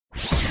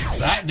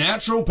That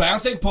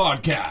Naturopathic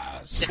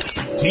Podcast.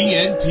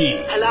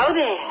 TNP. Hello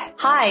there.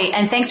 Hi,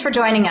 and thanks for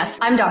joining us.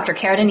 I'm Dr.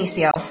 Cara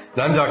Denisio.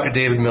 And I'm Dr.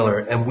 David Miller,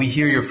 and we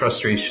hear your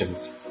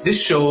frustrations.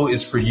 This show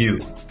is for you.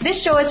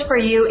 This show is for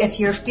you if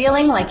you're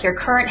feeling like your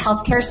current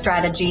healthcare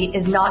strategy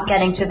is not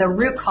getting to the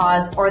root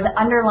cause or the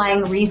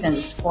underlying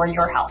reasons for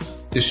your health.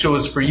 This show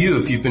is for you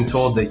if you've been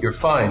told that you're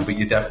fine, but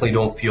you definitely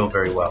don't feel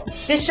very well.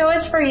 This show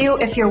is for you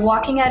if you're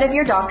walking out of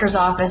your doctor's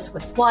office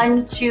with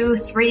 1, 2,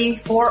 3,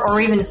 4, or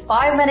even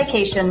 5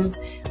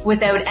 medications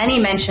without any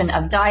mention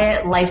of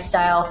diet,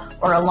 lifestyle,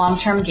 or a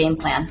long-term game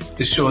plan.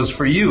 This show is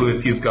for you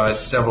if you've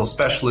got several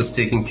specialists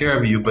taking care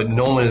of you, but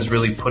no one is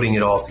really putting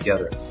it all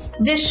together.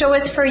 This show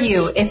is for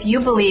you if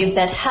you believe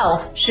that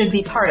health should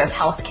be part of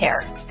healthcare.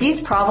 These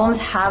problems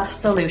have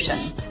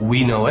solutions.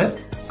 We know it.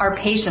 Our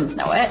patients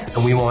know it.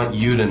 And we want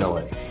you to know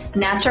it.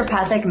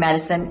 Naturopathic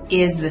medicine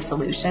is the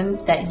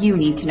solution that you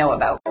need to know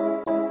about.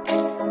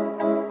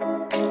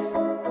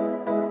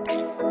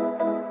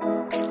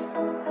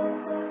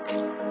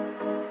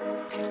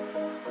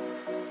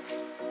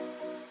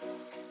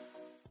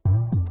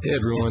 Hey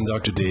everyone,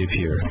 Dr. Dave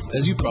here.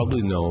 As you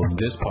probably know,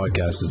 this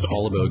podcast is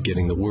all about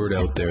getting the word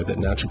out there that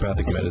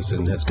naturopathic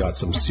medicine has got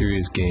some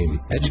serious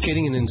game.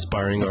 Educating and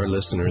inspiring our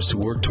listeners to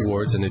work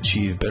towards and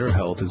achieve better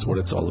health is what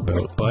it's all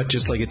about. But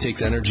just like it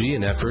takes energy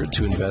and effort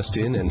to invest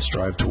in and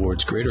strive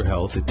towards greater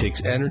health, it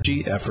takes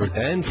energy, effort,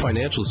 and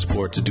financial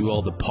support to do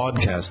all the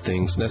podcast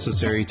things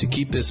necessary to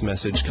keep this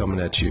message coming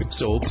at you.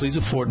 So please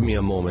afford me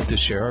a moment to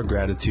share our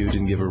gratitude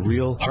and give a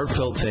real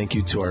heartfelt thank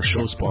you to our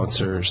show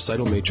sponsor,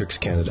 Cytomatrix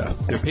Canada.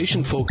 Their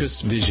patient-focused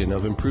vision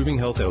of improving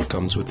health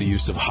outcomes with the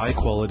use of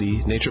high-quality,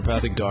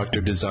 naturopathic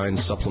doctor-designed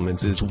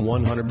supplements is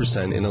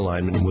 100% in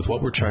alignment with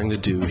what we're trying to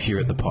do here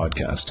at the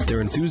podcast.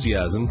 Their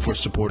enthusiasm for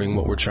supporting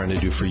what we're trying to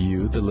do for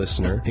you, the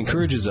listener,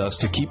 encourages us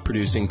to keep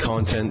producing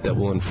content that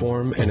will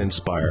inform and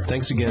inspire.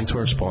 Thanks again to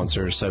our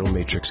sponsor,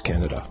 Cytomatrix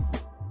Canada.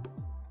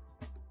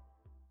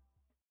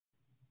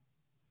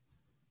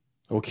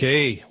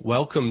 Okay,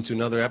 welcome to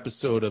another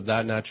episode of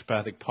That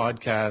Naturopathic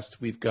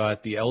Podcast. We've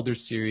got the Elder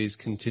Series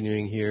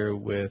continuing here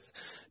with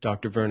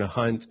Dr. Verna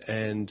Hunt,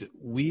 and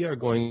we are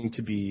going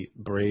to be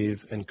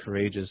brave and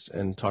courageous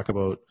and talk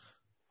about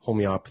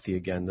homeopathy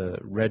again, the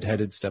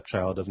red-headed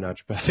stepchild of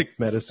naturopathic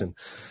medicine.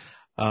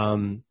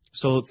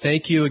 So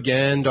thank you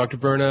again, Dr.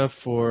 Verna,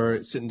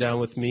 for sitting down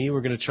with me.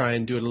 We're going to try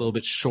and do it a little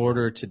bit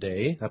shorter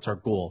today. That's our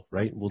goal,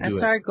 right?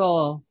 That's our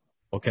goal.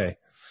 Okay.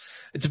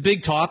 It's a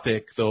big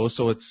topic, though,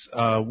 so it's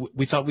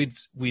we thought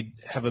we'd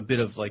have a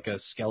bit of like a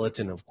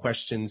skeleton of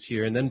questions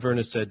here. And then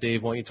Verna said,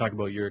 Dave, why don't you talk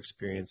about your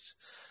experience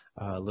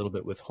a little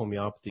bit with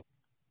homeopathy?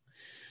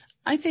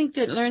 I think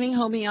that learning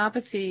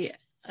homeopathy,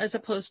 as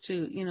opposed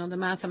to, the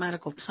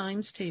mathematical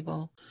times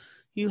table,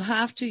 you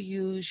have to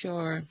use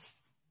your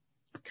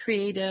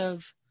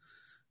creative,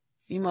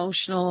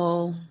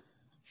 emotional,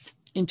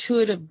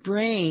 intuitive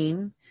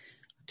brain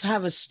to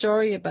have a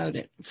story about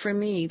it. For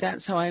me,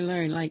 that's how I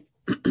learn.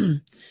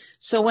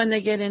 So when they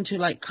get into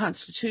like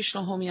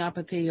constitutional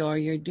homeopathy or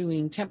you're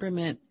doing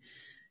temperament,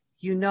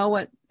 you know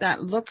what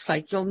that looks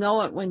like. You'll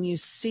know it when you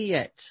see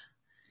it.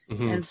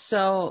 Mm-hmm. And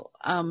so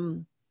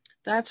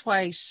that's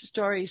why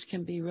stories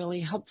can be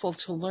really helpful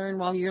to learn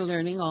while you're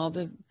learning all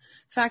the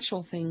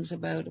factual things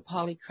about a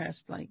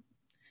polycrest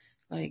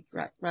like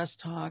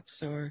rust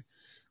tox or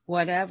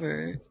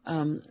whatever,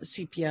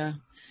 sepia.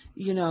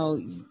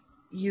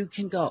 You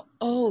can go,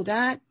 oh,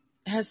 that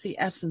has the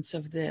essence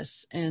of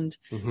this. And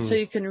so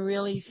you can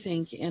really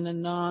think in a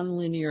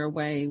non-linear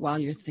way while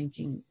you're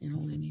thinking in a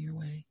linear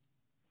way.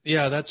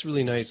 Yeah, that's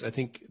really nice. I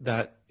think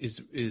that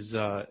is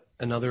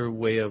another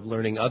way of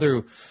learning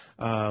other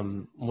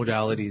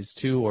modalities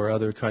too, or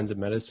other kinds of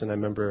medicine. I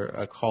remember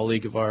a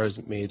colleague of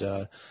ours made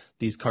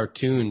these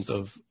cartoons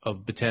of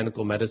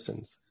botanical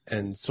medicines,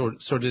 and sort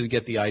of to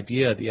get the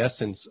idea, the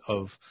essence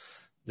of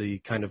the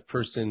kind of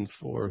person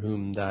for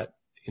whom that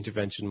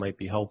intervention might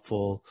be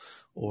helpful,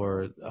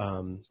 or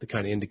the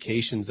kind of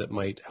indications that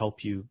might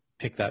help you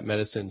pick that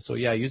medicine. So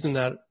yeah, using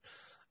that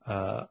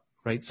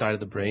right side of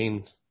the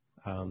brain,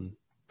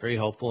 very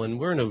helpful. And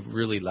we're in a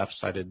really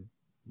left-sided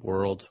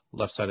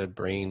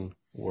brain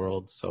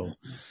world. So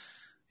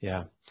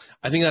yeah,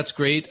 I think that's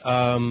great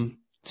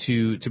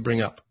to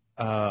bring up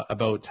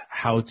about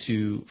how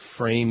to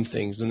frame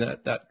things, and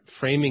that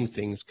framing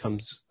things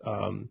comes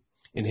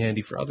in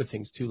handy for other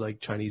things too, like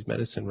Chinese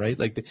medicine, right?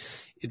 Like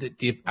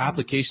the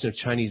application of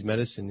Chinese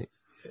medicine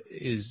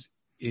is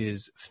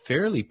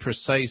fairly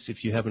precise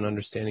if you have an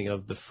understanding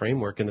of the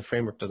framework, and the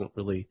framework doesn't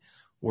really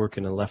work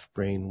in a left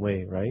brain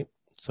way, right?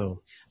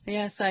 So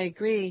yes, I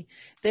agree.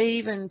 They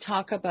even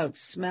talk about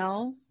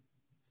smell.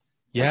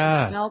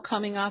 Yeah. Like smell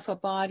coming off a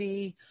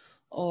body,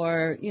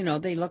 or,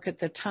 they look at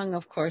the tongue,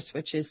 of course,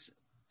 which is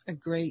a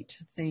great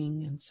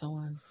thing, and so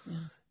on.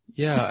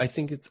 Yeah, I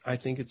think it's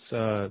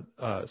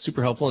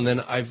super helpful. And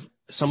then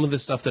some of the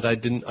stuff that I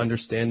didn't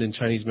understand in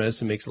Chinese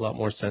medicine makes a lot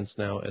more sense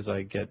now as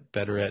I get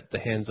better at the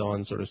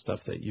hands-on sort of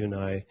stuff that you and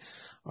I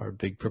are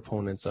big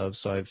proponents of.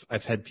 So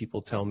I've had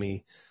people tell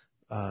me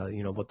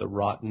about the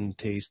rotten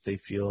taste they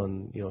feel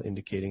and,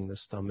 indicating the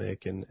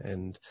stomach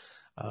and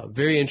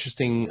very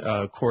interesting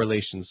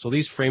correlations. So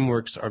these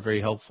frameworks are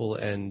very helpful,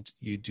 and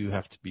you do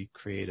have to be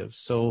creative.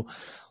 So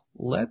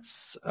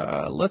let's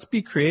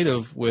be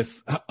creative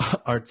with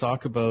our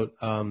talk about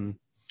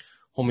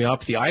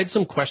homeopathy. I had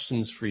some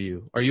questions for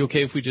you. Are you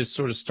okay if we just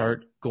sort of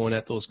start going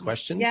at those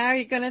questions? Yeah, are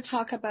you going to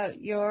talk about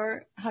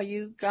how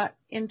you got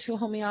into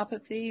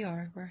homeopathy,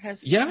 or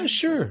has? Yeah,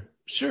 sure.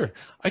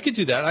 I could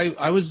do that.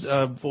 I was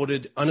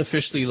voted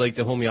unofficially like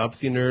the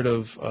homeopathy nerd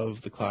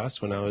of the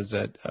class when I was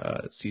at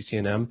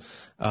CCNM.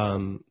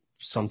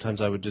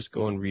 Sometimes I would just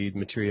go and read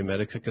Materia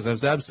Medica because I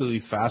was absolutely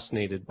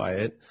fascinated by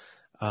it.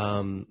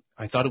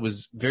 I thought it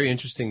was very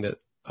interesting that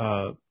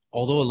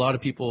although a lot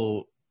of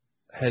people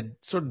had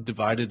sort of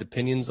divided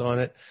opinions on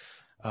it,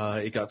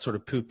 it got sort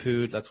of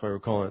poo-pooed. That's why we're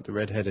calling it the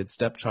redheaded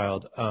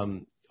stepchild.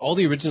 All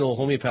the original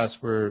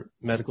homeopaths were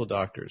medical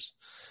doctors.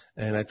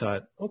 And I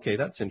thought, okay,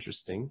 that's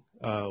interesting.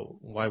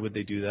 Why would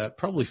they do that?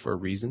 Probably for a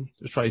reason.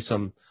 There's probably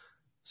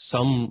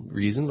some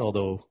reason,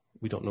 although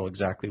we don't know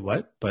exactly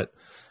what. But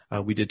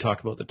we did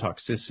talk about the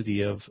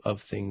toxicity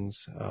of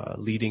things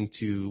leading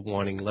to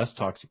wanting less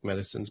toxic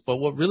medicines. But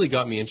what really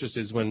got me interested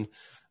is when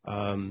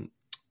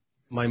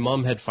my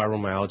mom had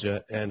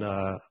fibromyalgia, and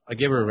I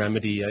gave her a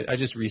remedy. I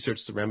just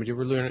researched the remedy.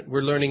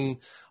 We're learning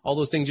all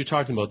those things you're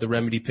talking about, the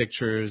remedy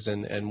pictures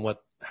and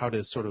how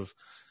to sort of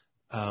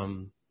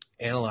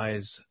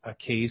analyze a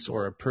case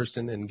or a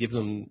person and give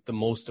them the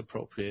most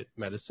appropriate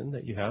medicine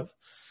that you have.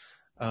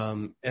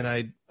 And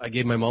I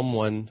gave my mom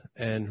one,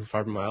 and her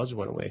fibromyalgia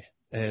went away.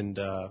 And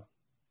I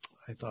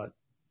thought,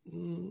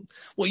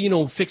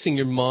 fixing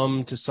your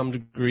mom to some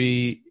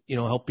degree,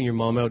 helping your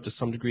mom out to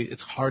some degree,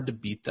 it's hard to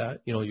beat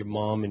that. Your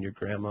mom and your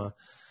grandma,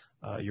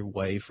 your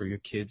wife or your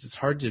kids, it's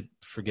hard to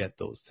forget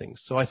those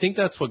things. So I think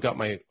that's what got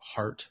my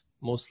heart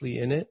mostly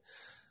in it.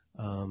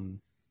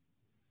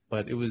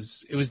 But it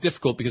was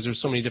difficult because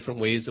there's so many different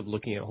ways of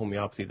looking at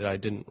homeopathy that I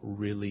didn't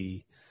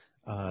really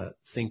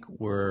think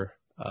were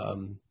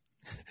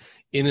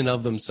in and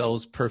of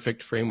themselves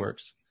perfect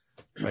frameworks,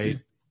 right?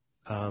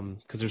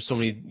 Because there's so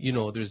many,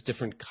 there's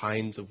different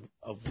kinds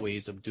of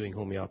ways of doing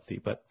homeopathy.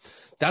 But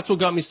that's what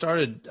got me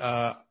started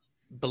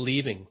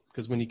believing,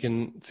 because when you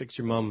can fix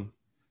your mom,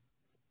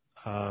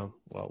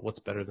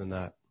 what's better than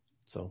that?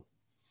 So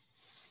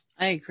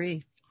I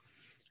agree.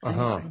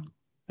 And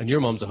your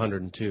mom's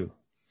 102.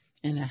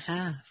 And a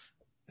half.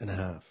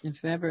 In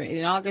February.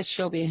 In August,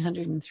 she'll be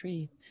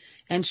 103.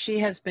 And she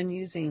has been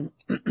using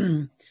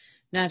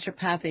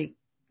naturopathic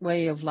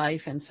way of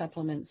life and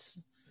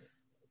supplements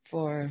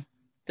for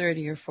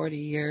 30 or 40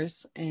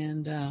 years.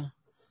 And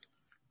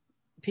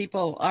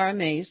people are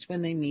amazed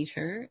when they meet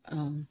her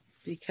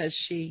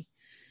because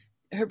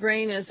her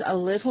brain is a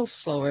little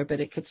slower,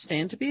 but it could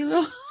stand to be a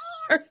little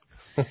slower.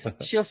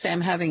 She'll say, I'm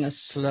having a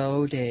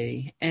slow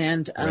day.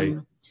 And right.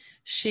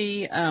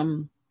 She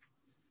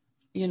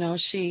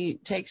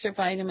takes her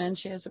vitamins.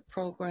 She has a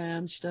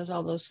program. She does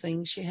all those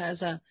things. She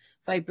has a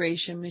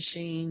vibration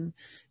machine.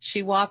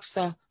 She walks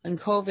in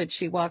COVID,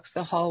 she walks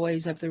the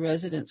hallways of the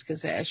residence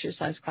because the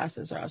exercise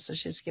classes are off. So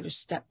she has to get her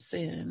steps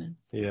in.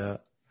 Yeah.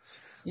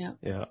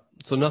 Yeah.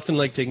 So nothing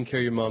like taking care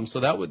of your mom. So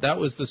that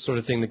was the sort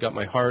of thing that got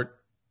my heart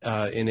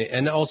in it,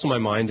 and also my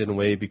mind in a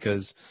way,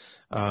 because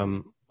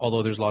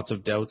although there's lots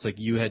of doubts, like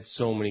you had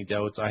so many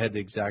doubts, I had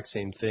the exact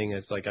same thing.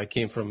 It's like I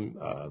came from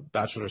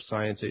Bachelor of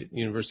Science at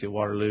University of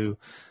Waterloo,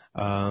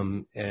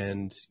 and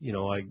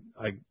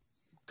I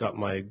got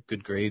my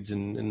good grades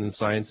in the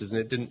sciences,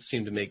 and it didn't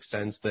seem to make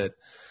sense that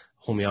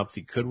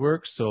homeopathy could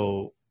work.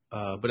 So,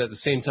 but at the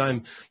same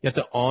time, you have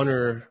to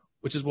honor,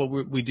 which is what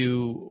we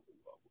do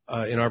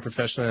in our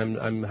profession.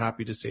 I'm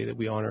happy to say that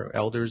we honor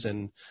elders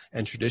and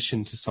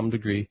tradition to some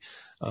degree.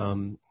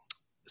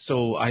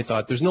 So I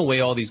thought there's no way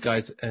all these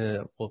guys,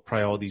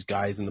 probably all these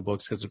guys in the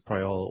books, because they're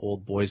probably all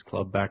old boys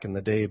club back in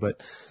the day,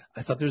 but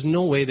I thought there's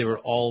no way they were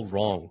all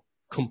wrong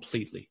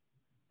completely.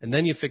 And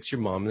then you fix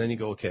your mom, and then you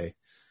go, okay,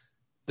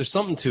 there's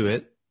something to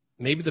it.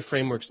 Maybe the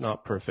framework's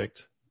not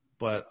perfect,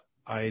 but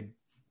I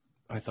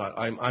thought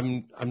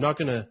I'm not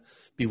going to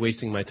be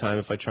wasting my time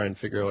if I try and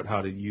figure out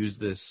how to use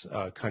this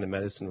kind of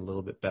medicine a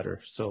little bit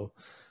better. So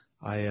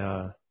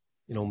I,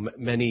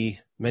 many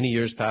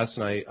years passed,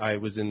 and I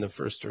was in the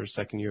first or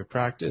second year of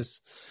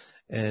practice,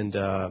 and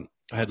I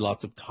had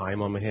lots of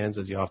time on my hands,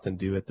 as you often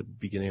do at the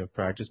beginning of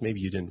practice.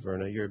 Maybe you didn't,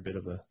 Verna. You're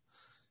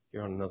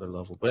on another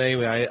level. But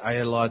anyway, I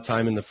had a lot of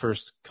time in the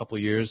first couple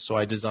of years, so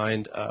I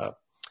designed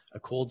a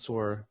cold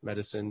sore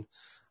medicine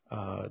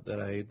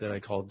that I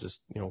called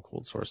just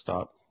cold sore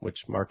stop,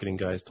 which marketing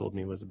guys told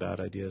me was a bad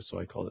idea, so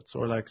I called it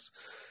Sorlex.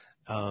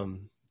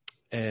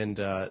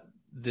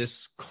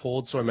 This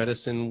cold sore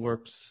medicine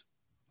works,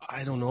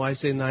 I don't know, I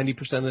say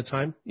 90% of the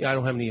time. Yeah, I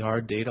don't have any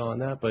hard data on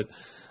that, but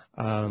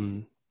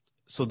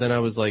so then I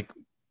was like,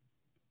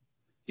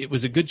 it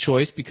was a good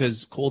choice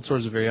because cold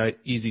sores are very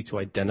easy to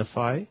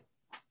identify,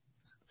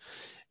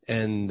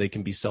 and they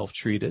can be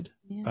self-treated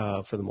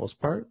for the most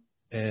part.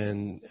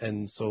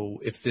 And so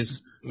if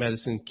this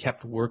medicine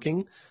kept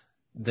working,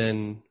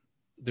 then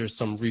there's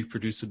some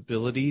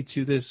reproducibility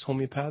to this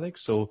homeopathic.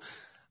 So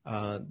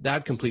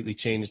that completely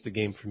changed the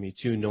game for me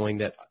too, knowing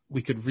that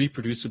we could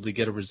reproducibly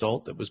get a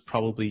result that was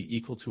probably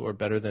equal to or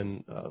better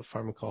than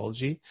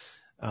pharmacology.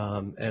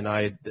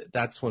 And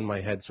that's when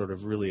my head sort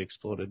of really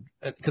exploded,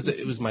 because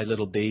it was my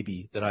little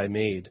baby that I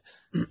made.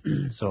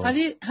 So how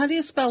do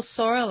you spell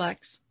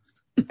Sorlex?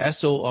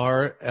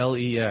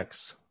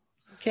 Sorlex.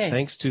 Okay.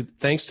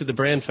 Thanks to the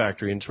Brand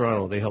Factory in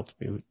Toronto, they helped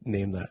me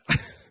name that.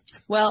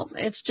 Well,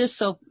 it's just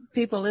so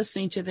people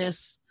listening to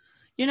this,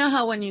 you know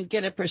how when you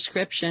get a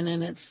prescription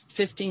and it's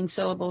 15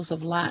 syllables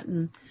of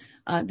Latin,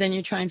 then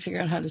you try and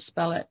figure out how to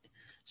spell it.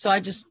 So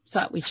I just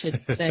thought we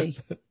should say.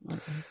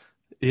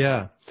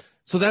 Yeah.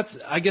 So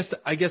I guess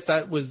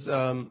that was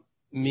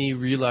me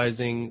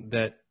realizing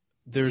that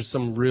there's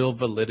some real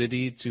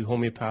validity to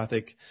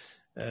homeopathic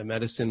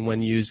medicine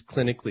when used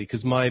clinically.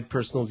 Because my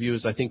personal view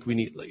is, I think we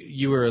need,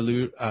 you were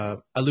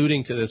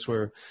alluding to this,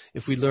 where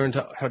if we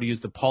learned how to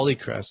use the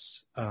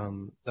polycress,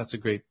 that's a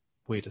great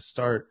way to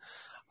start.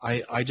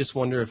 I just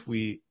wonder if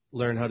we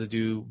learn how to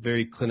do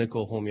very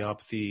clinical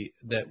homeopathy,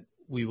 that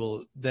we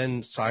will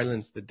then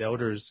silence the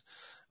doubters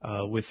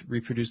with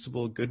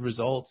reproducible good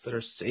results that are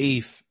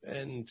safe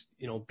and,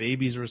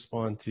 babies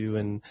respond to.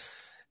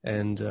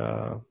 And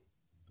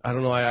I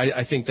don't know.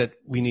 I think that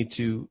we need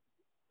to,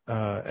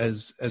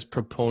 as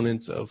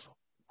proponents of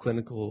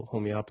clinical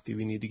homeopathy,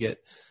 we need to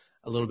get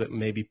a little bit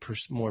maybe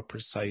more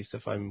precise,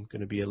 if I'm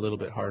going to be a little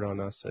bit hard on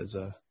us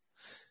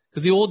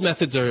because the old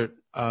methods are,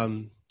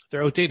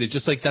 they're outdated.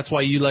 Just like that's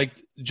why you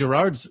liked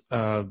Gerard's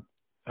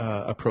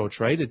approach,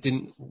 right? It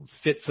didn't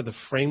fit for the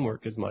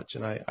framework as much.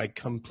 And I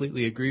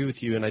completely agree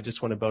with you. And I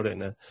just went about it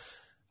in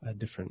a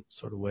different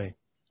sort of way.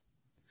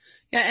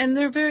 Yeah. And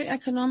they're very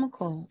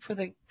economical for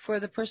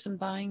the person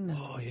buying them.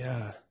 Oh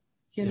yeah.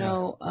 You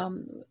know,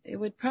 it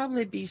would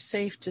probably be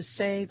safe to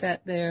say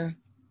that they're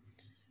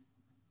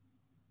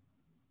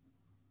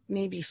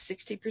maybe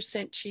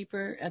 60%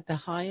 cheaper at the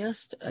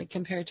highest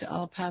compared to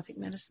allopathic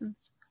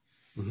medicines,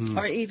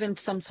 or even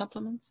some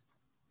supplements.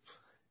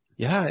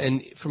 Yeah,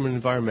 and from an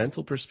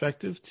environmental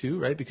perspective too,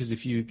 right? Because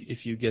if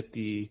you get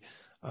the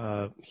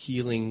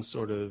healing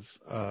sort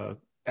of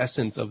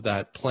essence of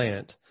that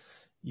plant,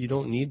 you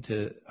don't need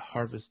to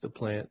harvest the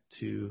plant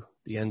to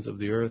the ends of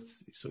the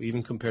earth. So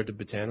even compared to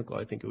botanical,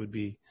 I think it would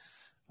be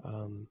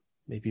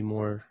maybe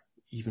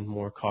even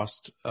more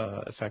cost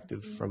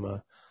effective from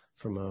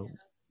a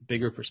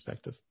bigger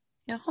perspective.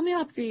 Yeah,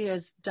 homeopathy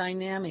is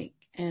dynamic,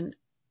 and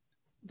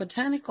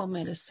botanical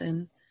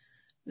medicine,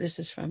 this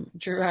is from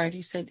Gerard,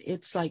 he said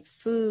it's like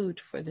food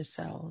for the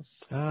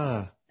cells.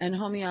 And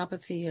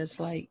homeopathy is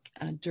like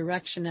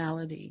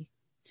directionality,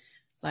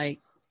 like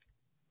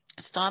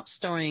stop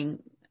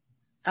storing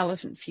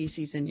elephant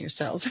feces in your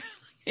cells,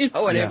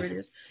 whatever it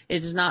is. It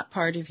is not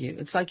part of you.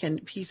 It's like a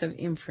piece of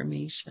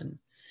information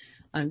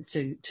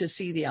to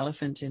see the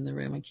elephant in the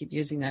room. I keep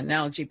using that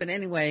analogy. But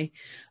anyway,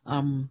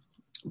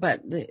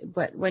 but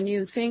when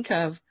you think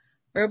of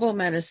herbal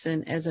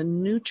medicine as a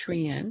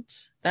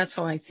nutrient, that's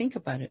how I think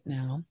about it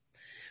now.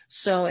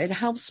 So it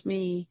helps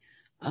me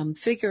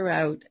figure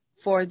out,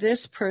 for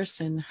this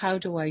person, how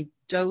do I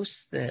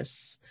dose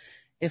this?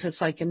 If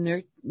it's like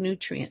a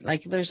nutrient,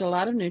 like there's a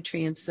lot of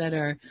nutrients that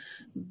are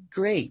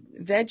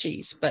great,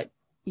 veggies, but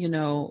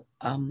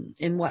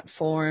in what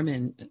form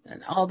and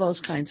all those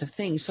kinds of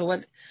things. So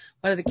what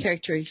are the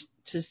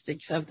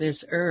characteristics of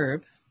this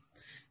herb,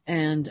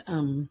 and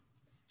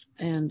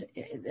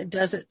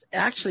does it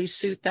actually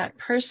suit that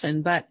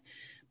person? But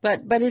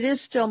it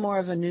is still more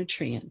of a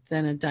nutrient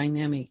than a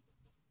dynamic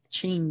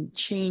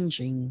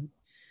changing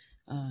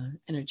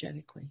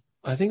energetically.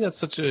 I think that's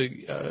such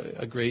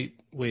a great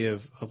way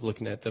of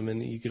looking at them,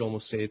 and you could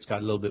almost say it's got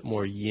a little bit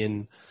more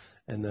yin,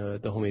 and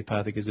the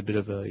homeopathic is a bit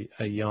of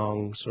a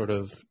yang sort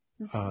of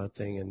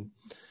thing,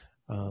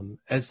 and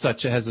as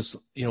such, it has this,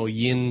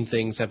 yin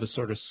things have a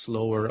sort of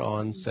slower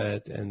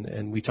onset,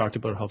 and we talked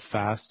about how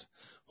fast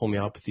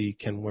homeopathy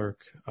can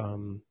work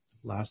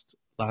last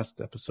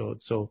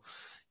episode. So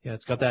yeah,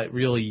 it's got that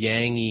real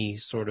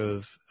yangy sort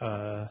of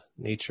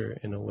nature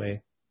in a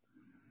way.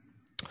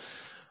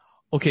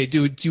 Okay,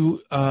 do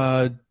you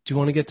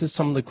want to get to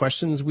some of the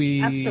questions we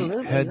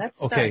Absolutely. had? Let's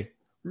start. Okay.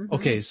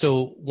 Okay,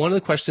 so one of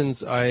the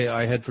questions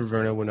I had for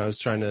Verna when I was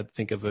trying to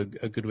think of a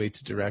good way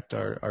to direct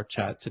our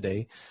chat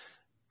today,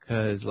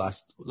 because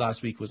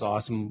last week was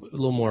awesome, a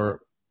little more,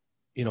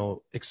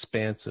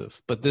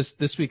 expansive. But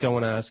this week I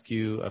want to ask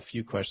you a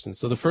few questions.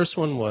 So the first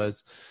one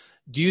was,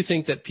 do you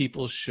think that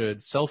people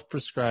should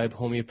self-prescribe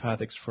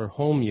homeopathics for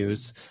home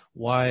use?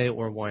 Why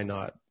or why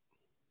not?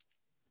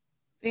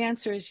 The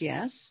answer is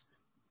yes.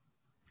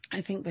 I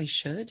think they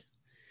should.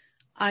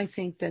 I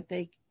think that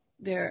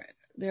there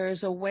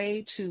is a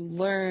way to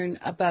learn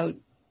about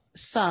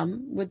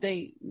some. Would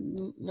they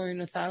learn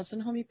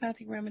 1,000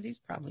 homeopathic remedies?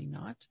 Probably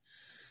not.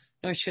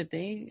 Nor should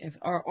they,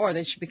 or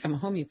they should become a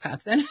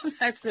homeopath then if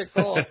that's their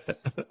goal.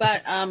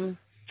 But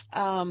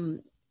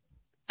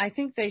I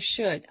think they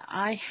should.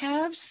 I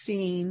have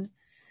seen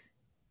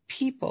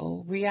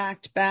people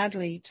react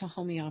badly to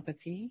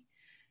homeopathy,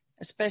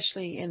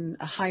 especially in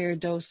higher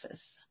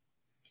doses.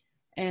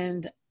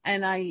 And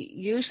I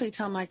usually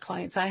tell my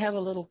clients I have a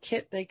little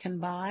kit they can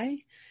buy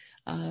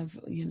of,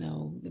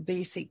 the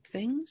basic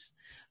things,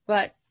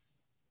 but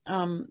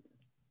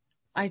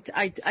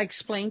I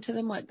explain to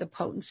them what the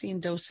potency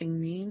and dosing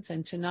means,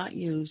 and to not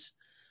use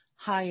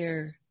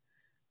higher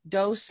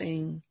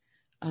dosing,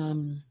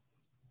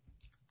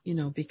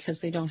 because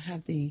they don't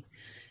have the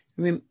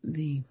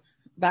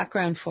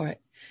background for it.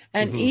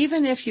 And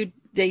even if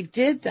they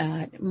did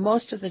that,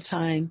 most of the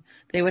time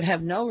they would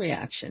have no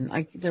reaction.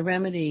 Like the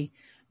remedy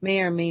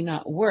may or may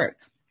not work,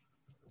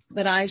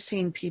 but I've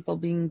seen people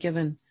being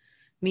given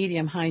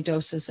medium high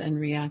doses and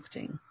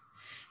reacting.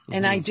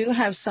 And I do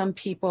have some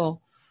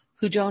people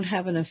who don't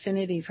have an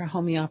affinity for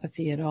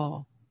homeopathy at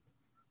all.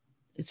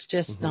 It's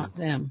just not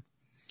them.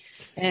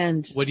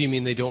 And what do you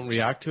mean they don't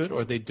react to it,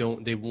 or they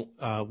won't,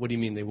 what do you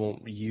mean they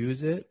won't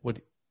use it? What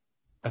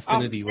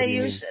affinity? What do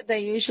you mean? They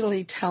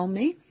usually tell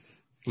me,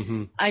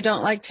 I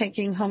don't like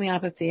taking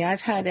homeopathy.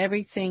 I've had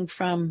everything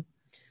from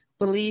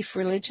belief,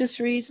 religious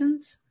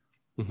reasons,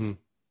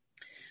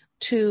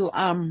 to,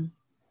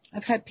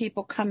 I've had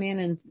people come in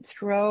and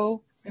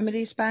throw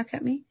remedies back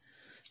at me.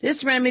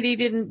 This remedy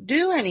didn't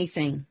do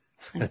anything.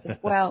 I said,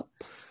 well,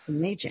 it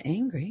made you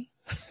angry.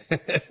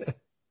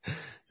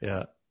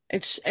 Yeah.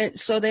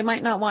 So they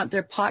might not want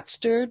their pot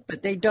stirred,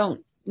 but they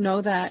don't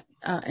know that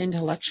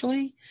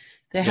intellectually.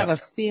 They have a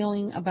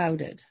feeling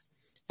about it,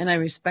 and I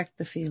respect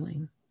the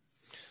feeling.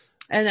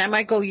 And I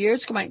might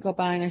might go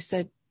by, and I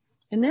said,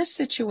 in this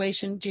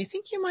situation, do you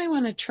think you might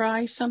want to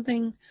try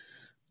something,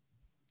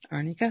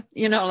 Arnica?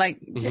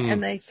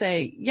 And they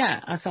say,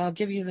 yeah. So I'll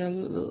give you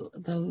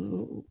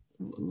the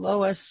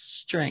lowest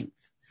strength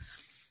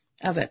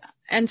of it.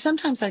 And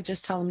sometimes I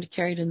just tell them to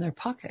carry it in their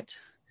pocket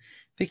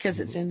because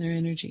it's in their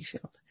energy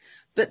field.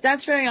 But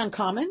that's very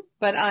uncommon,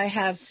 but I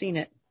have seen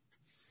it.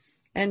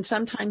 And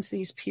sometimes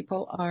these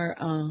people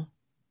are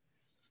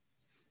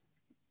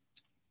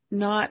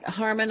not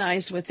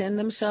harmonized within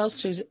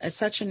themselves to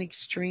such an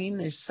extreme.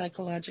 There's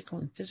psychological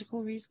and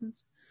physical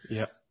reasons.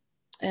 Yeah.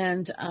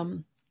 And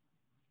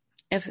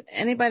if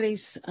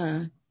anybody's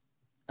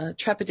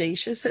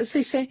trepidatious, as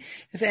they say,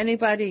 if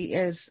anybody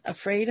is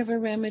afraid of a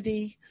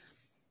remedy,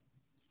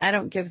 I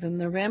don't give them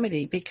the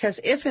remedy, because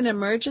if an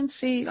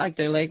emergency, like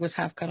their leg was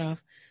half cut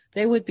off,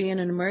 they would be in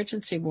an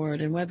emergency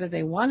ward, and whether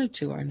they wanted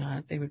to or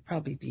not, they would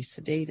probably be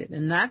sedated.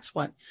 And that's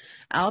what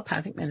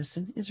allopathic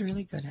medicine is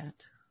really good at.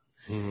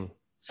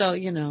 So,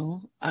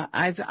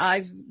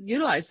 I've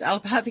utilized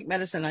allopathic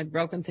medicine. I've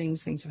broken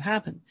things have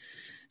happened.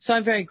 So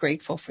I'm very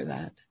grateful for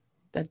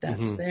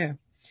that's there.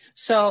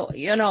 So,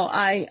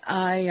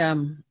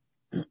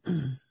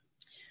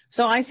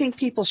 so I think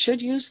people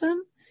should use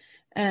them.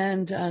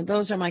 And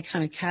those are my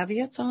kind of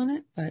caveats on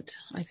it, but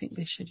I think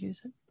they should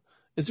use it.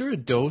 Is there a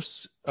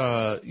dose,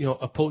 a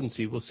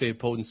potency, we'll say a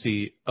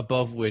potency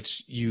above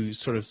which you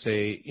sort of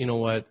say, you know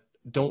what,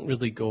 don't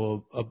really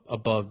go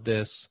above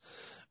this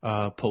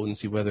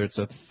potency, whether it's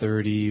a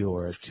 30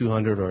 or a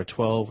 200 or a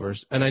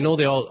 12, and I know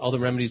all the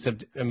remedies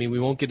have, we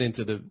won't get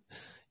into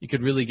you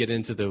could really get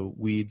into the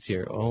weeds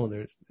here.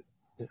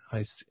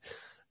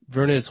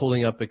 Verna is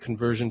holding up a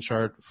conversion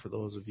chart for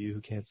those of you who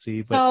can't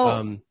see,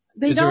 but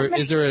is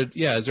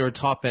there a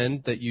top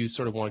end that you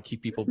sort of want to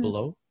keep people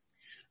below?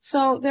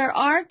 So there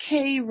are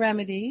K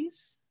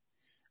remedies.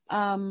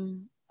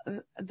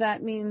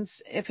 That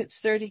means if it's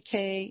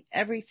 30K,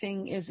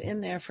 everything is in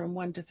there from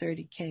 1 to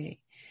 30K.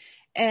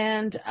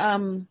 And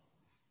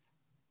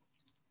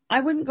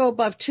I wouldn't go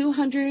above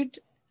 200.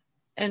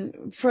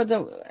 And for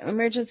the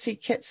emergency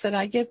kits that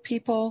I give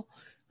people,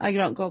 I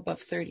don't go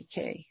above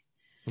 30K.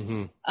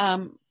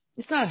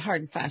 It's not a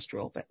hard and fast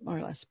rule, but more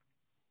or less.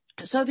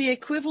 So the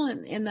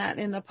equivalent in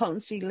the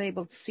potency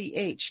labeled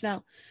CH.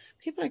 Now,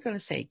 people are going to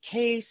say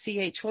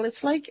KCH. Well,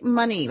 it's like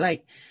money.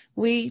 Like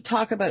we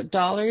talk about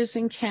dollars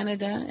in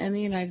Canada and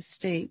the United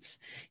States.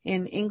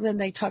 In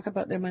England, they talk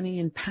about their money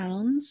in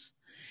pounds.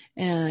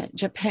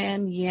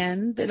 Japan,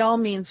 yen. It all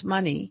means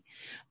money.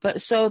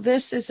 But so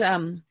this is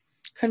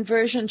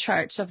conversion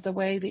charts of the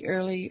way the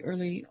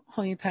early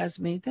homeopaths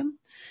made them.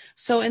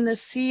 So in the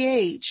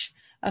CH,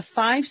 a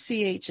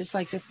 5CH is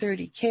like a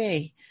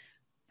 30K.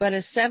 But a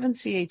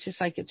 7CH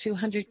is like a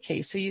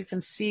 200K. So you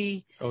can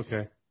see.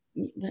 Okay.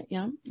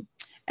 Yeah.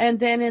 And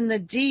then in the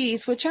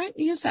Ds, which aren't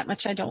used that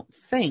much, I don't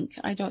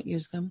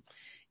use them.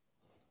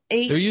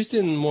 They're used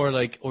in more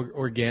like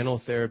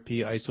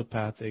organotherapy,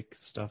 isopathic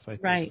stuff, I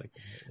think. Right.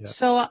 Yeah.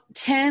 So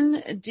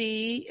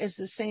 10D is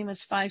the same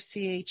as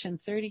 5CH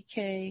and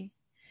 30K.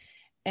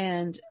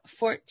 And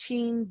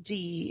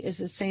 14D is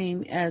the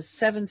same as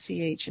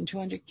 7CH and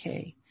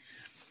 200K.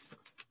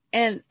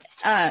 And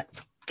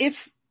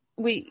if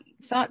we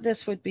thought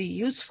this would be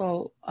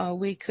useful,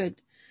 we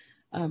could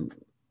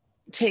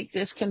take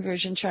this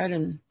conversion chart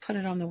and put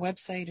it on the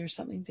website or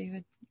something,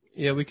 David.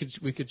 Yeah, we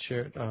could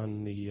share it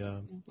on the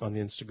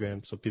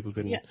Instagram so people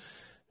can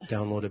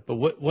download it. But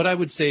what I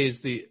would say is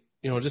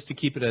just to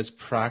keep it as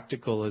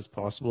practical as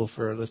possible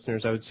for our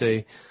listeners, I would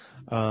say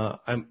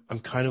I'm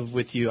kind of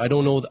with you. I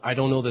don't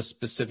know the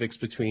specifics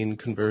between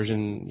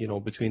conversion,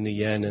 between the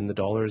yen and the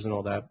dollars and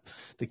all that,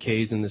 the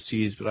K's and the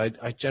C's, but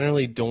I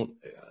generally don't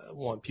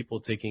want people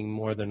taking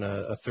more than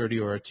a 30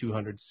 or a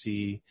 200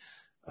 C,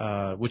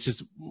 which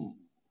is,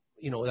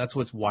 that's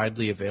what's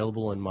widely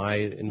available in my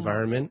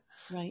environment.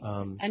 Right.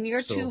 And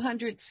your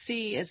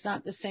 200C is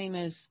not the same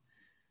as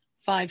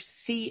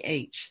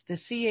 5CH. The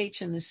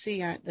CH and the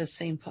C aren't the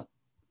same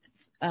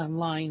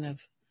line of,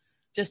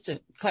 just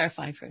to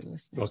clarify for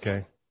listeners.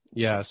 Okay.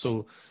 Yeah.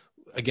 So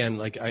again,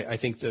 like I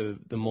think the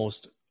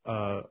most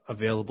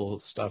available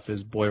stuff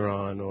is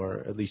Boiron, or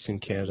at least in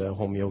Canada,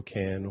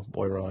 Homeocan,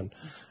 Boiron.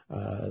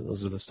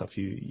 Those are the stuff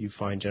you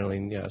find generally.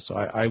 And yeah. So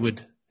I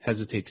would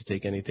hesitate to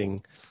take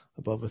anything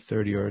above a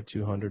 30 or a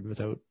 200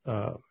 without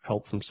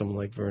help from someone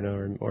like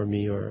Verna or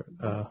me or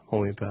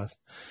homeopath.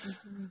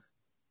 Mm-hmm.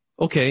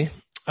 Okay.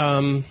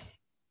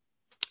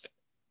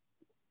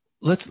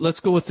 Let's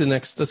go with the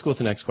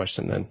next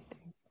question then.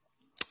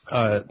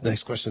 The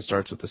next question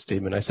starts with a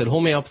statement. I said,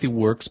 homeopathy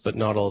works, but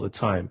not all the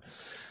time.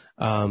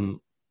 And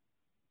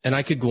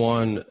I could go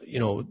on,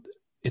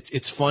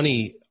 it's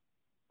funny.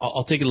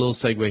 I'll take a little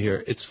segue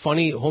here. It's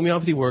funny.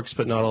 Homeopathy works,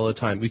 but not all the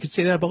time. We could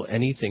say that about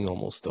anything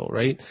almost though,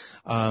 right?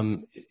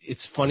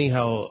 It's funny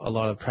how a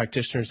lot of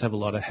practitioners have a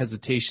lot of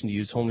hesitation to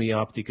use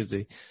homeopathy because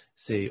they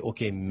say,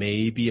 okay,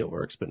 maybe it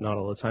works, but not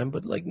all the time.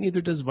 But like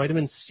neither does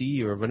vitamin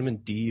C or vitamin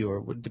D or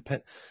would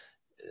depend.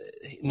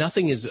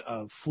 Nothing is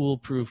a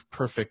foolproof,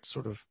 perfect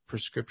sort of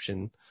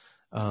prescription.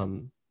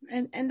 And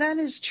that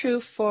is true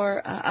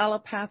for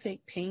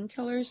allopathic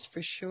painkillers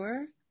for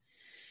sure.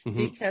 Mm-hmm.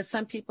 Because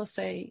some people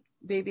say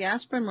baby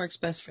aspirin works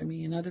best for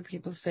me, and other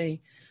people say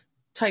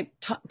type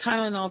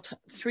Tylenol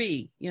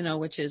 3,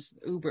 which is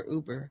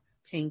uber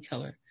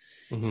painkiller.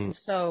 Mm-hmm.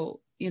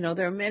 So,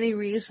 there are many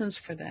reasons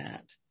for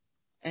that.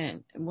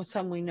 And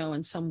some we know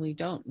and some we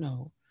don't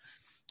know.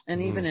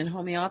 And mm-hmm. even in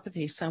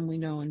homeopathy, some we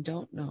know and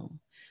don't know.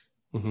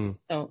 Mm-hmm.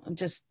 So I'm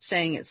just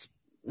saying it's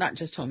not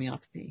just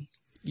homeopathy.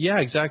 Yeah,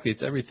 exactly.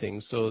 It's everything.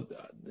 So,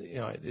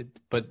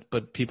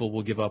 but people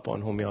will give up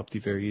on homeopathy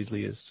very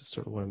easily is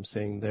sort of what I'm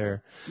saying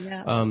there.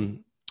 Yeah.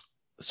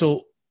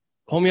 So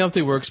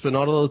homeopathy works, but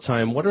not all the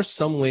time. What are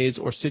some ways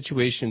or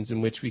situations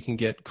in which we can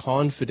get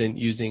confident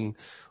using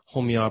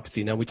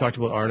homeopathy? Now, we talked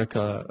about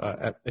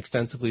arnica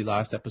extensively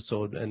last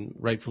episode, and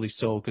rightfully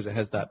so, because it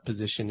has that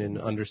position in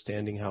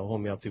understanding how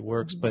homeopathy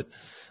works. Mm-hmm. But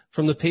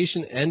from the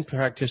patient and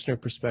practitioner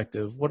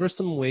perspective, what are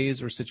some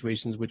ways or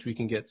situations which we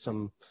can get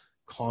some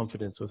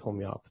confidence with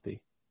homeopathy?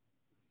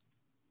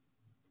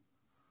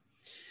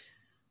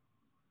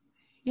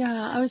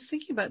 Yeah, I was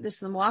thinking about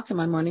this in the walk in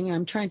my morning.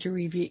 I'm trying to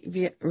retrieve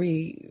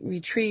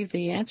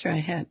the answer I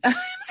had.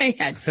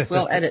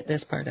 We'll edit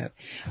this part out.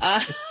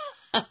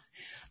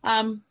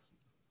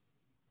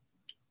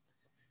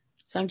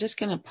 So I'm just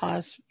going to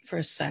pause for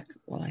a sec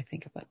while I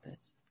think about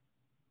this.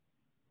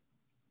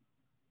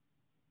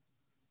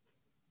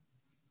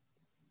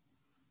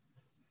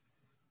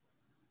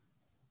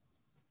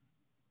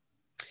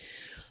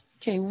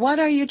 Okay, what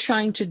are you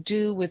trying to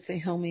do with the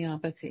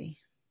homeopathy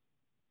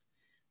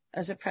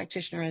as a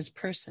practitioner, as a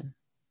person?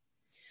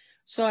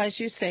 So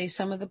as you say,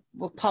 some of the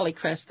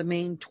polycrest, the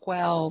main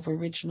 12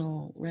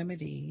 original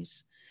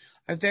remedies,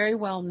 are very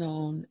well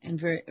known and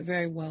very,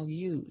 very well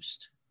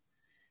used.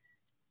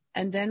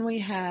 And then we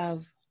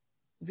have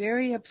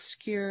very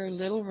obscure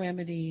little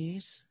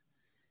remedies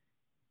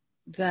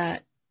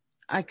that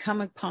I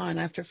come upon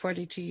after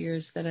 42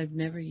 years that I've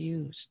never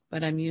used,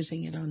 but I'm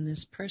using it on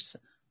this person.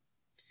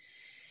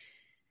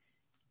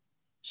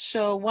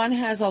 So one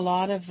has a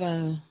lot of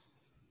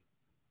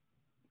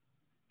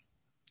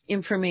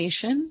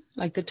information,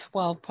 like the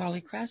 12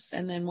 polycrests,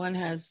 and then one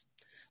has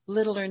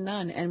little or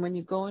none. And when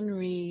you go and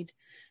read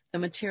the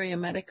Materia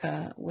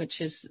Medica,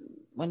 which is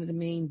one of the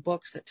main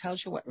books that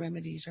tells you what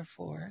remedies are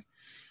for,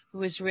 it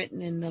was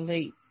written in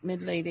the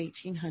mid-late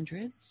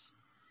 1800s.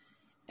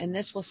 And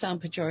this will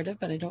sound pejorative,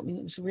 but I don't mean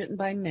it. Was written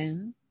by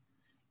men,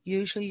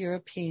 usually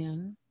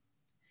European.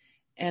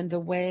 And the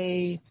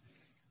way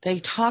they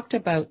talked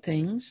about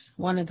things,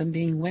 one of them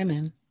being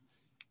women,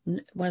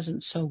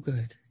 wasn't so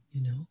good,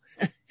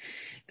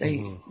 They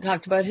mm-hmm.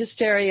 talked about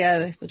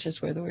hysteria, which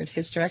is where the word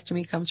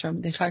hysterectomy comes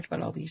from. They talked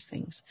about all these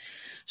things.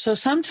 So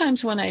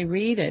sometimes when I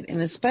read it,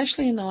 and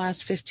especially in the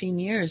last 15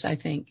 years, I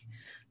think,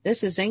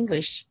 this is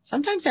English.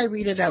 Sometimes I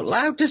read it out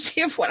loud to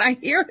see if when I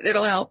hear it,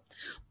 it'll help.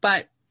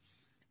 But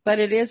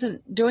it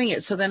isn't doing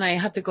it. So then I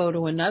have to go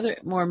to another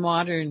more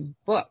modern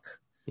book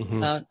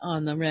mm-hmm.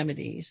 On the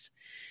remedies.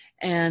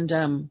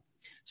 And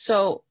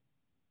so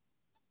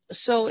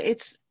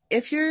it's,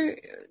 if you're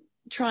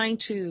trying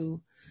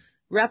to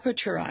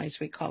repertorize,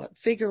 we call it,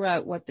 figure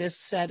out what this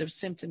set of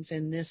symptoms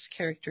in this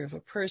character of a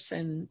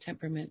person,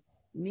 temperament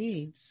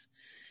needs,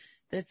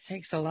 that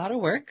takes a lot of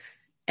work,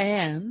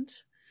 and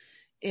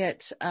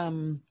it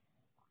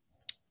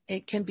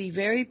can be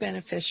very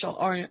beneficial,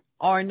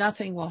 or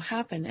nothing will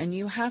happen. And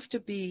you have to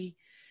be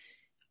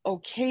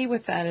okay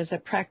with that as a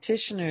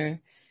practitioner,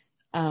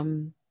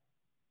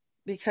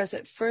 because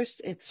at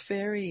first it's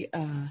very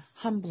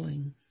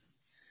humbling.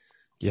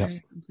 Yeah.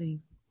 Very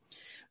humbling.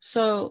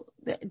 So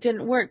it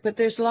didn't work, but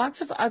there's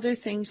lots of other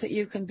things that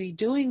you can be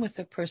doing with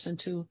a person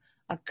to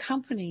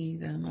accompany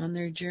them on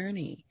their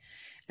journey.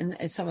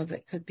 And some of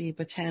it could be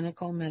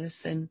botanical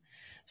medicine.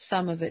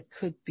 Some of it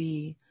could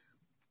be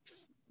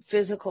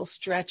physical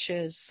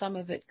stretches. Some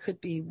of it could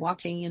be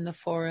walking in the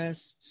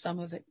forest. Some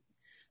of it,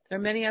 there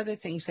are many other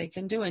things they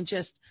can do. And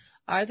just,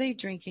 are they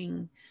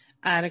drinking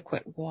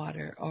adequate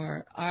water,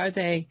 or are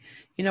they,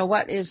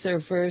 what is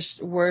their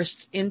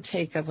worst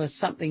intake of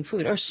something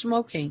food, or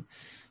smoking?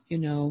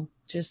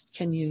 Just,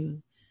 can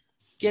you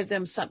give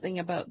them something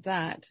about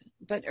that?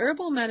 But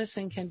herbal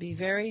medicine can be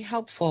very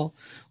helpful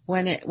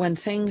when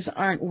things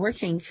aren't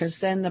working, because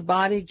then the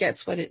body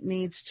gets what it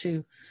needs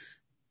to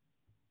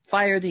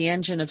fire the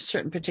engine of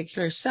certain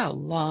particular cell,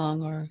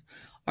 lung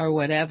or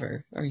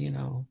whatever, or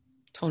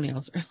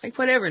toenails, or like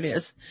whatever it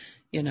is,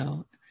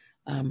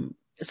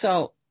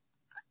 so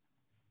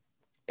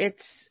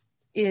it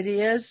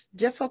is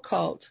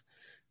difficult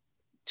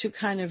to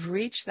kind of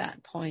reach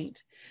that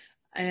point.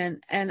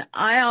 And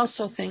I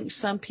also think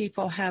some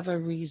people have a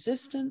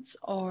resistance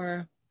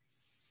or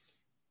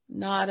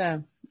not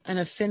an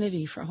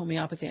affinity for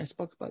homeopathy. I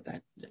spoke about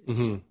that just a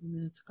few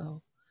minutes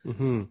ago.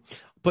 Mm-hmm.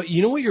 But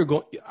you know what you're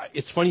going,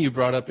 it's funny you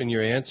brought up in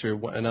your answer,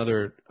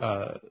 another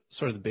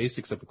sort of the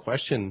basics of a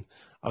question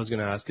I was going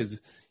to ask is,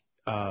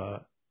 I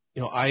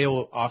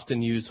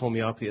often use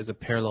homeopathy as a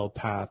parallel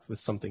path with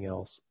something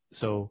else.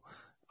 So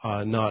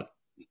not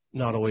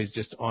always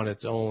just on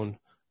its own.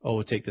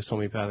 Oh, take this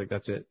homeopathic,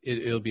 that's it.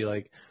 It'll be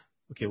like,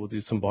 okay, we'll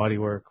do some body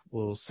work.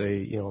 We'll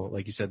say,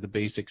 like you said, the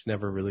basics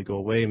never really go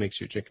away. Make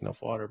sure you drink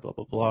enough water, blah,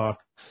 blah, blah.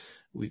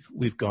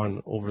 We've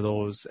gone over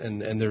those,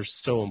 and they're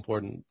so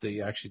important.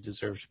 They actually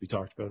deserve to be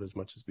talked about as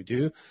much as we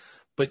do.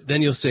 But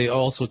then you'll say,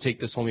 also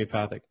take this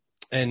homeopathic.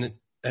 And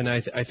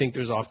I think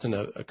there's often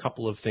a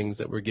couple of things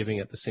that we're giving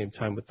at the same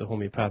time with the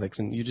homeopathics.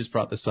 And you just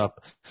brought this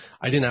up.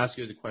 I didn't ask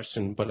you as a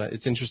question, but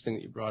it's interesting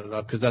that you brought it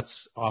up, because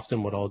that's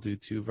often what I'll do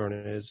too,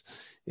 Verna, is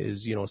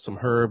some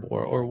herb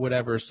or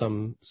whatever,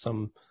 some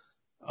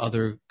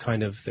other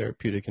kind of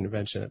therapeutic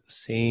intervention at the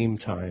same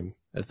time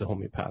as the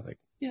homeopathic.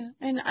 Yeah,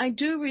 and I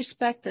do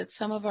respect that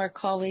some of our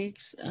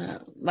colleagues,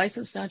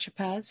 licensed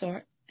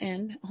naturopaths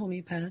and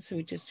homeopaths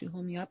who just do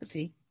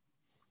homeopathy,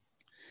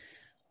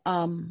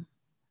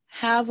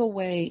 have a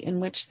way in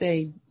which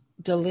they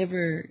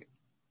deliver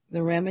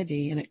the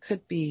remedy, and it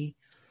could be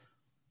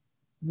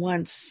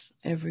once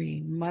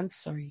every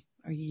month or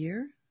a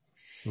year.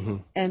 Mm-hmm.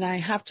 And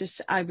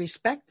I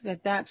respect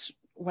that that's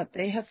what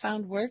they have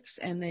found works,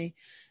 and I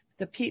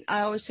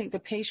always think the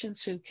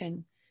patients who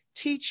can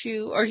teach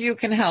you or you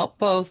can help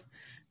both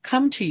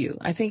come to you.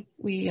 I think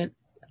we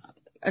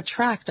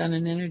attract on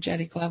an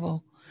energetic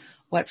level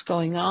what's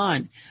going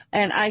on.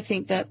 And I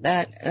think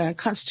that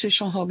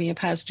constitutional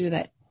homeopaths do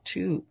that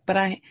too. But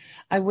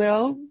I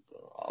will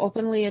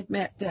openly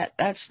admit that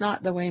that's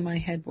not the way my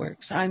head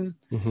works. I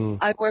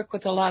work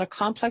with a lot of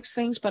complex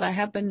things, but I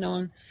have been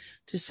known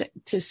to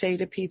say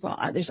to people,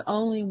 there's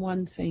only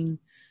one thing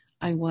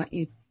I want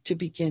you to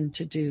begin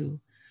to do.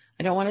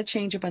 I don't want to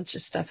change a bunch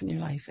of stuff in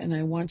your life, and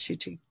I want you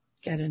to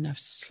get enough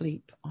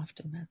sleep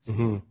often. That's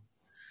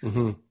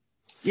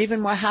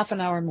even more, half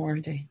an hour more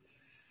a day.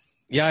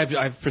 Yeah,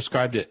 I've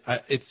prescribed it.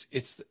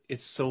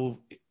 It's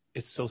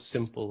so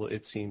simple,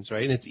 it seems,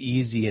 right? And it's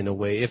easy in a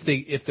way.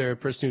 If they're a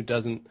person who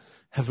doesn't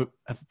have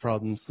a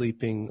problem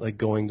sleeping, like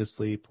going to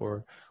sleep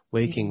or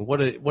waking,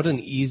 what an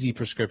easy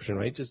prescription,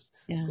 right? Just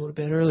go to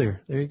bed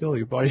earlier. There you go.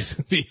 Your body's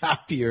gonna be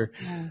happier.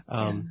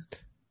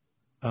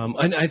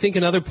 And I think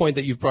another point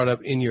that you've brought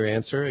up in your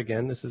answer,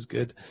 again, this is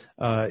good,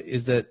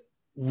 is that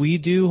we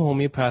do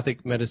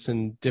homeopathic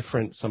medicine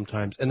different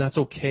sometimes, and that's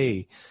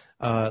okay.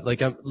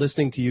 Like I'm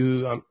listening to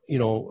you,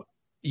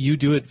 you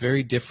do it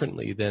very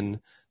differently than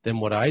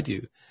what I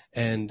do.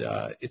 And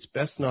it's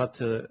best not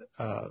to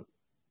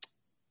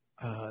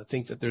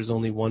think that there's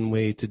only one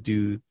way to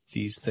do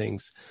these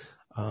things.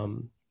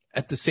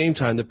 At the same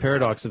time, the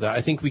paradox of that,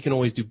 I think we can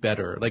always do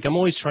better. Like I'm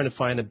always trying to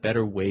find a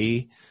better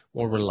way,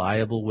 more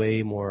reliable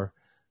way, more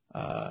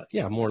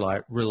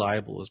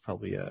reliable is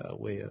probably a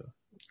way of.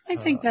 I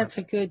think that's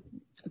a good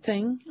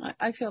thing.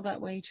 I feel that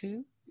way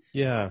too.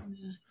 Yeah.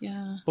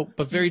 Yeah.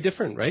 But very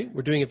different, right?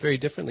 We're doing it very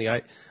differently.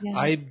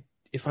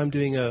 If I'm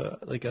doing a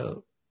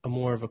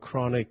more of a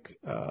chronic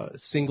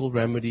single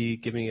remedy,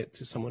 giving it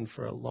to someone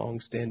for a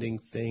long-standing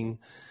thing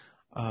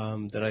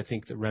that I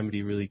think the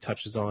remedy really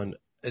touches on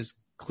as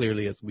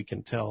clearly as we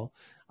can tell,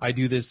 I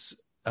do this,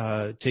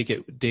 take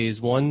it days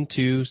 1,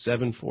 2,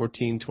 7,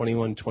 14,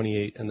 21,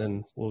 28, and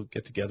then we'll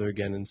get together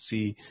again and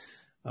see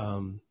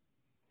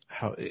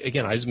how,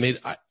 again, I just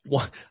made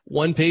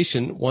one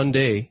patient one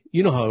day.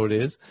 You know how it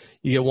is.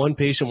 You get one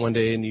patient one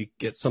day and you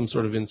get some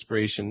sort of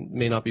inspiration. It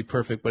may not be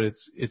perfect, but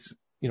it's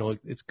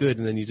good.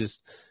 And then you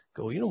just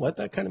go, you know what,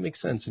 that kind of makes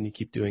sense. And you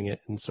keep doing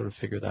it and sort of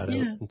figure that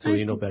out until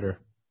you know better.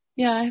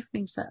 Yeah, I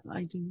think that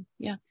I do.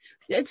 Yeah.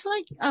 It's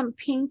like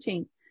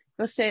painting.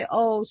 They'll say,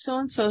 oh,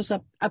 so-and-so's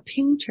a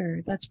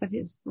painter. That's what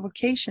his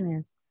vocation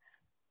is.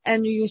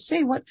 And you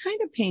say, what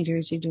kind of painter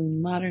is he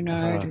doing? Modern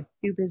art or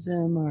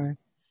cubism or,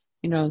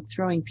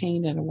 throwing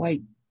paint at a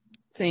white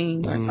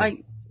thing or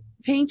like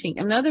painting.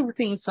 Another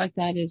things like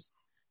that is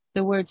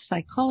the word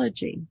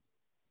psychology.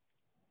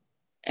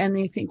 And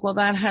you think, well,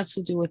 that has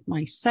to do with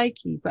my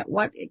psyche, but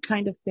what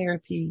kind of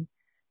therapy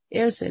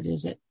is it?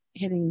 Is it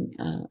hitting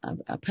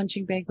a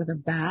punching bag with a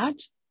bat?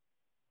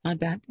 Not a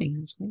bad thing,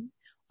 actually.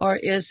 Or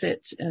is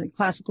it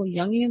classical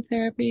Jungian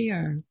therapy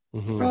or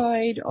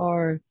Freud?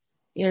 Or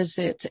is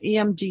it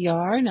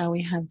EMDR? Now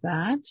we have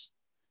that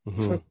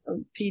for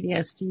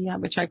PTSD,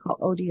 which I call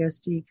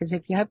ODSD, because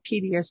if you have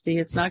PTSD,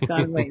 it's not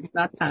gone away. It's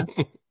not past.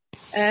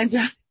 And,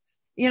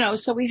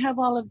 so we have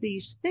all of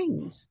these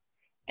things.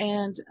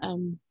 And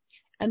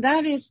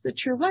that is the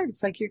true life.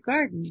 It's like your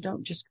garden. You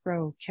don't just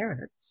grow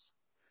carrots.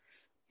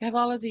 You have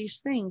all of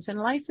these things, and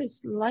life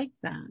is like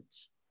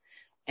that.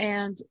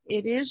 And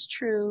it is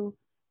true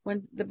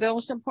when the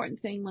most important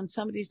thing, when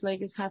somebody's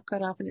leg is half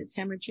cut off and it's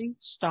hemorrhaging,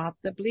 stop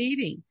the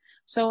bleeding.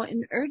 So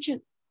in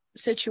urgent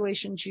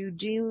situations, you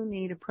do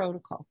need a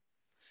protocol.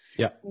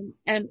 Yeah.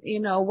 And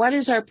what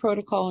is our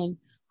protocol in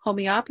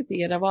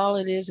homeopathy? And of all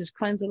it is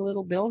cleanse a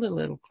little, build a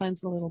little,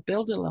 cleanse a little,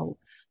 build a little.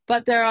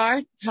 But there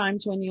are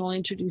times when you'll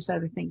introduce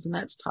other things, and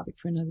that's a topic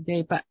for another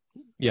day. But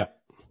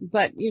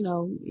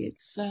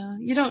it's,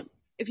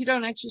 if you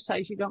don't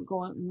exercise, you don't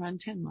go out and run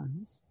 10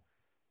 miles.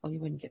 Well, you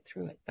wouldn't get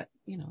through it, but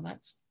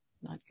that's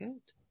not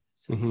good.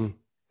 So.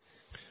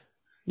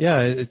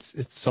 Yeah, it's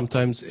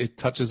sometimes it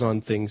touches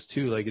on things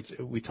too. Like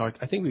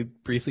I think we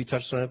briefly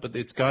touched on it, but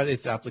it's got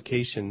its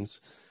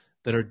applications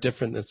that are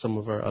different than some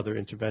of our other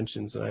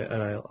interventions.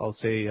 And I'll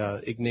say,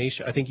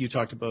 Ignatia, I think you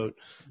talked about,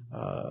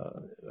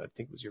 I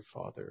think it was your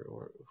father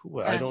or who,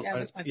 it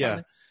was my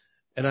father.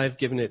 And I've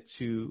given it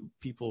to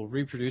people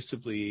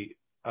reproducibly,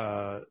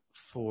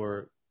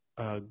 for,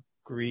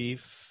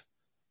 grief,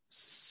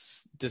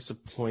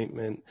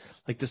 disappointment,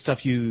 like the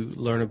stuff you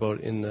learn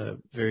about in the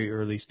very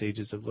early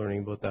stages of learning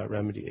about that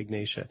remedy,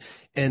 Ignatia.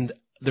 And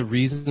the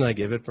reason I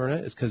give it, Berna,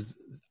 is because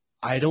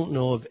I don't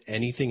know of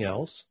anything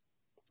else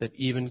that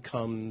even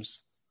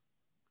comes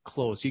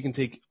close. You can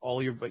take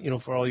all your,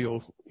 for all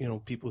your,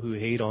 people who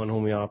hate on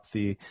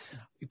homeopathy,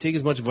 you take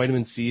as much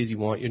vitamin C as you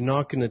want. You're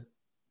not going to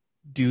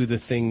do the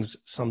things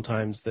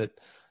sometimes that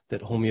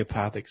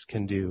homeopathics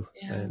can do.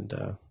 Yeah.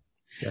 And,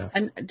 yeah.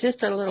 And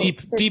just a little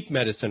deep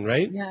medicine,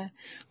 right? Yeah.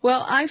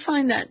 Well, I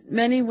find that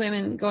many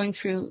women going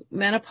through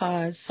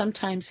menopause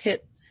sometimes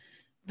hit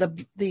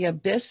the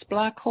abyss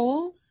black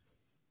hole,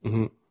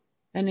 and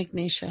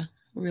Ignatia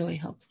really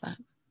helps that.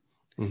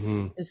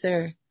 Is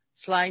they're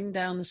sliding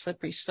down the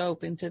slippery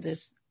slope into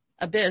this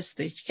abyss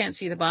that you can't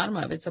see the bottom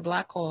of. It's a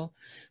black hole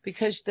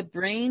because the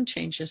brain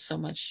changes so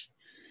much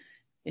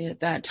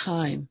at that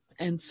time,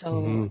 and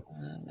so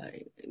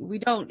we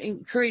don't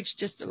encourage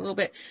just a little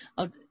bit.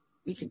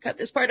 We can cut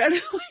this part out.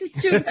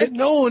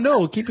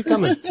 No, keep it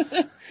coming.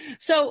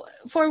 So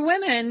for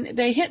women,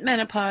 they hit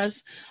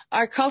menopause.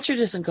 Our culture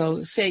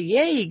doesn't say,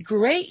 yay,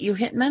 great, you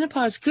hit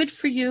menopause. Good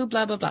for you,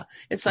 blah, blah, blah.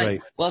 It's like,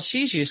 right. Well,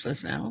 she's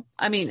useless now.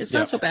 I mean, it's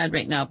not so bad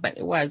right now, but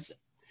it was.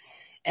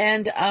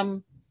 And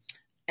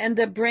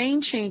the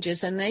brain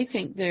changes and they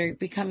think they're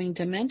becoming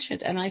dementia.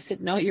 And I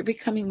said, no, you're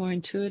becoming more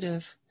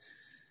intuitive.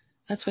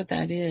 That's what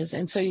that is.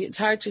 And so it's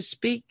hard to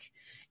speak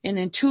in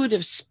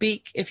intuitive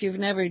speak if you've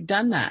never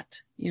done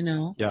that,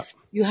 Yeah.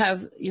 You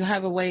have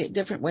a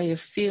different way of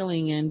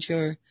feeling, and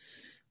your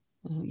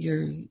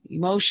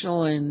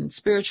emotional and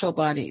spiritual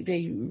body,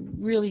 they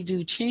really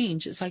do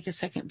change. It's like a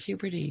second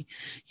puberty.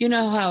 You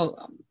know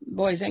how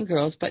boys and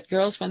girls, but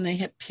girls when they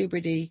hit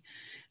puberty,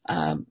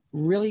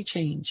 really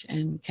change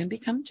and can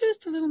become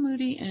just a little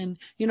moody, and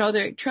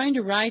they're trying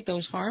to ride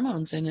those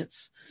hormones, and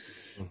it's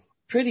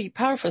pretty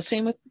powerful.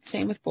 Same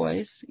with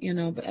boys,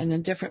 but and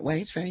in different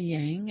ways, very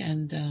yang,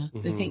 and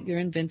they think they're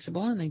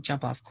invincible, and they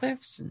jump off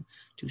cliffs and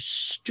do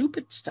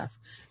stupid stuff,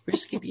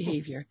 risky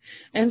behavior.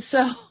 And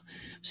so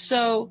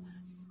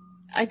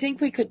I think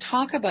we could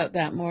talk about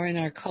that more in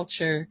our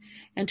culture,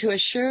 and to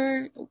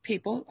assure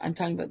people, I'm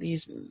talking about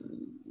these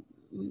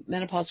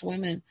menopausal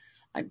women,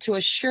 to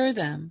assure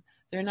them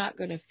they're not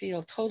going to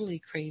feel totally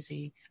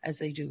crazy as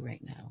they do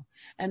right now.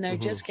 And they're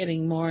just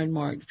getting more and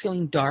more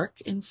feeling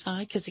dark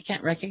inside because they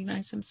can't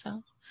recognize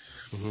themselves.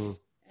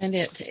 And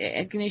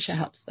Ignatia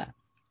helps that.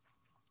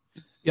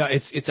 Yeah,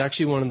 it's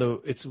actually one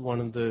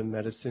of the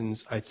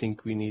medicines I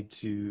think we need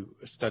to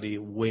study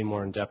way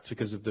more in depth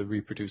because of the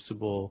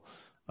reproducible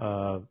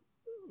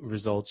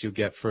results you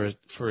get for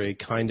a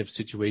kind of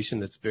situation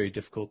that's very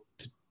difficult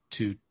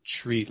to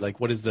treat.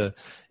 Like, what is the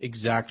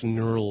exact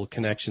neural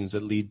connections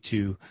that lead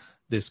to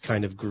this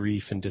kind of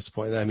grief and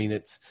disappointment? I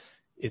mean,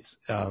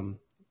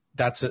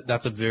 that's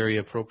a very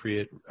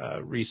appropriate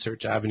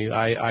research avenue.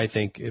 I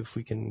think if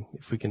we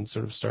can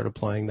sort of start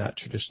applying that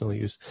traditional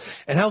use.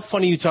 And how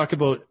funny you talk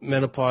about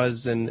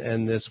menopause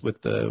and this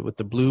with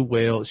the blue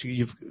whale.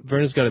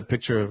 Verna's got a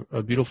picture of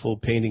a beautiful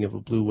painting of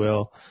a blue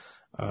whale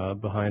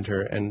behind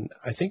her, and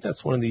I think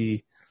that's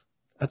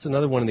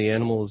another one of the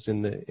animals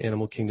in the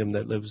animal kingdom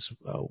that lives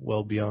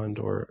well beyond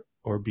or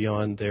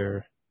beyond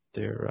their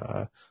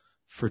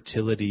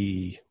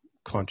fertility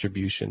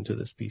contribution to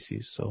the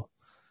species. So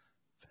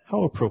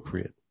how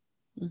appropriate.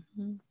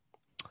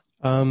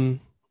 Mm-hmm.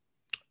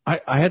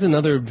 I had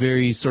another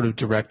very sort of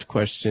direct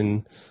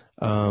question,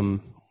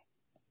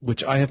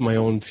 which I have my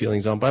own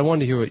feelings on, but I wanted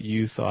to hear what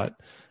you thought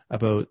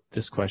about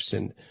this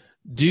question.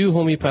 Do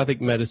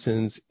homeopathic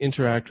medicines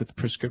interact with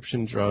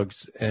prescription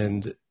drugs?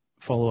 And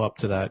follow up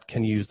to that,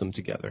 can you use them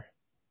together?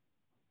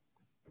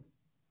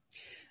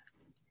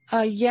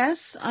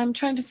 Yes, I'm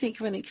trying to think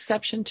of an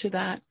exception to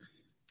that.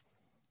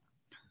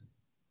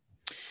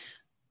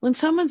 When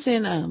someone's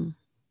in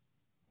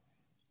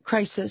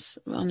crisis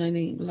on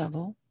any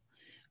level,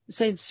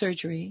 say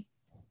surgery,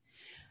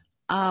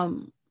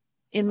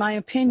 in my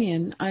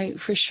opinion, I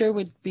for sure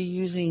would be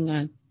using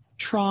a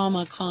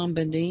trauma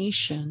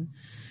combination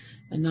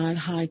and not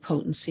high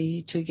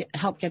potency to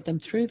help get them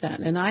through that.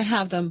 And I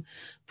have them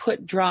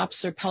put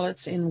drops or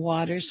pellets in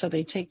water, so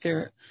they take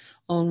their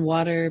own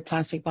water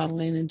plastic bottle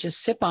in and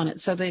just sip on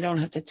it, so they don't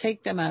have to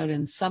take them out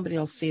and somebody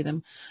will see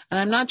them. And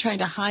I'm not trying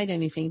to hide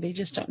anything. They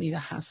just don't need a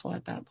hassle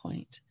at that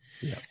point.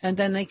 Yeah. And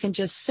then they can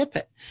just sip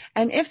it.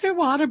 And if their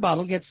water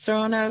bottle gets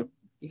thrown out,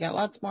 you got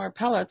lots more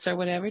pellets or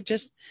whatever.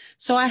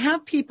 So I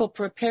have people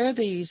prepare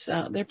these,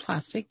 they're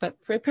plastic,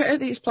 but prepare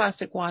these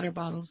plastic water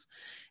bottles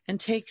and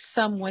take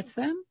some with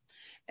them.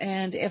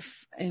 And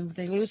if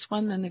they lose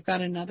one, then they've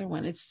got another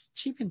one. It's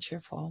cheap and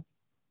cheerful.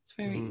 It's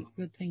a very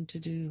good thing to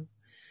do.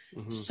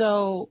 Mm-hmm.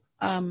 So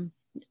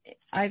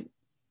I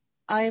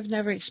have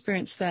never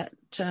experienced that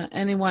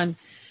anyone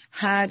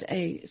had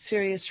a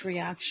serious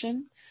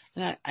reaction.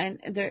 And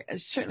there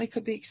certainly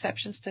could be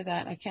exceptions to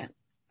that. I can't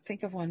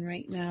think of one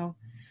right now.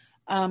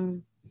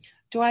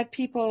 Do I have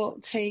people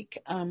take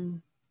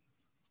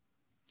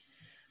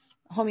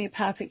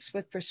homeopathics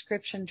with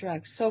prescription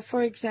drugs? So,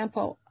 for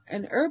example,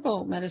 in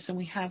herbal medicine,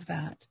 we have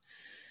that.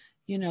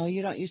 You know,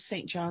 you don't use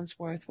St. John's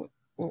wort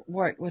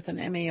with an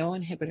MAO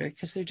inhibitor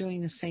because they're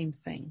doing the same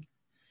thing.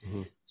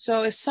 Mm-hmm.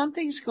 So if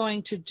something's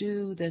going to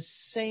do the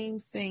same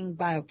thing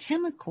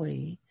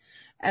biochemically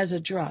as a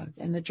drug,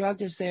 and the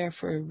drug is there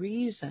for a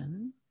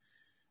reason,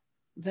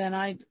 then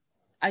I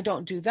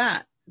don't do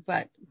that.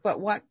 But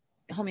what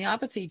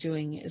homeopathy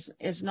doing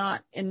is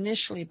not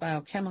initially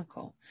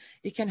biochemical.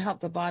 It can help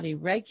the body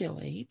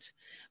regulate,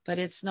 but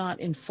it's not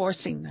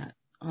enforcing that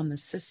on the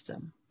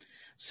system.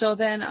 So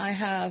then I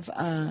have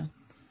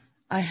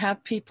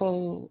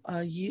people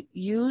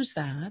use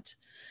that,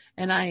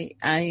 and I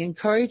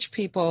encourage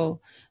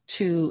people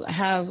to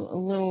have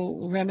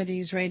little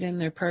remedies right in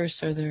their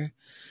purse or their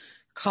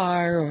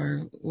car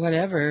or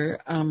whatever.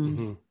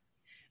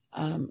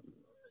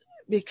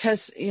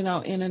 Because, you know,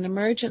 in an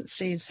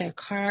emergency, say a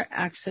car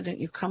accident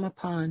you come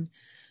upon,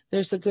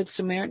 there's the Good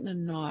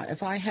Samaritan law.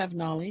 If I have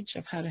knowledge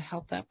of how to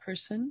help that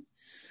person,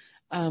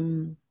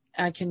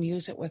 I can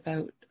use it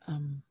without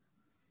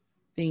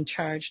being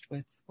charged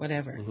with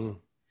whatever. Mm-hmm.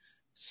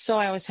 So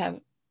I always have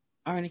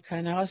arnica,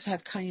 and I always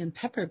have cayenne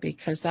pepper,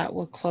 because that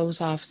will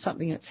close off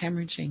something that's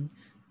hemorrhaging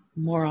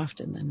more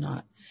often than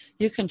not.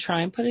 You can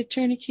try and put a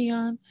tourniquet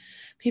on.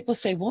 People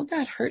say, won't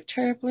that hurt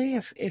terribly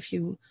if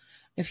you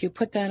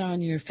put that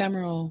on your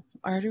femoral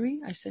artery?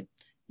 I said,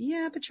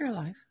 yeah, but you're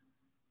alive.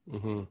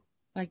 Mm-hmm.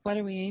 Like, what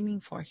are we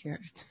aiming for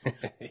here?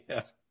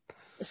 Yeah.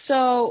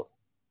 So,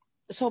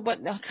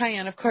 but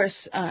cayenne, of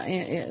course,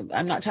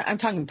 I'm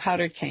talking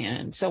powdered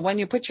cayenne. So when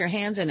you put your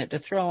hands in it to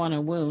throw on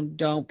a wound,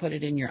 don't put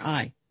it in your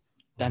eye.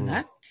 Done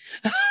that?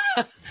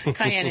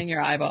 Cayenne in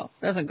your eyeball.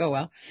 Doesn't go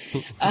well.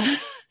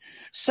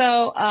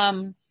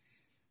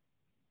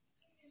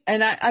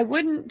 And I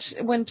wouldn't,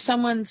 when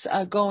someone's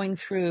going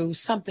through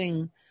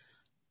something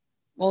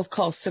we'll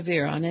call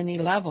severe on any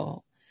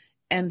level,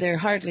 and they're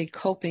hardly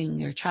coping,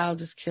 their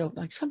child is killed,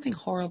 like something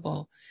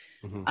horrible,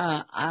 mm-hmm.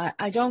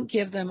 I don't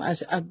give them a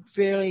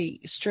really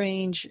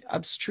strange,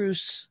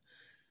 abstruse,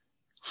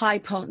 high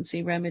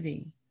potency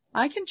remedy.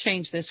 I can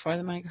change this for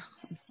them.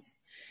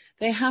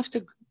 They have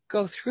to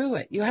go through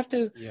it. You have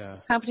to,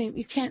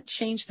 you can't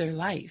change their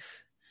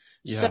life.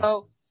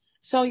 Yeah.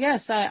 So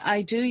yes,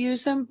 I do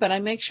use them, but I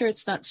make sure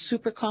it's not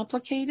super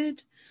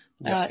complicated.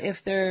 Yeah.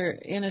 If they're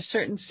in a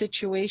certain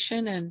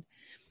situation, and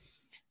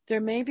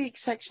there may be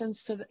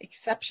exceptions to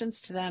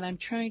that. I'm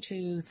trying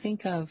to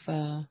think of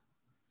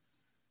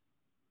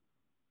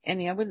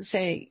any. I wouldn't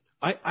say.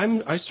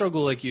 I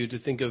struggle like you to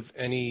think of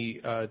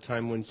any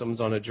time when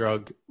someone's on a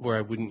drug where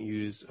I wouldn't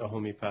use a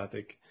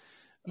homeopathic.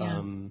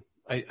 Yeah.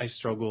 I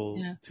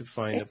struggle to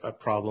find a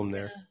problem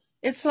there.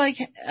 It's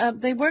like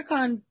they work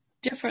on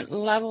different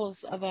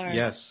levels of our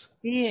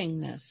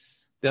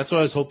beingness. That's what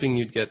I was hoping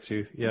you'd get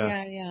to.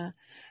 Yeah. Yeah.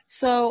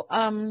 So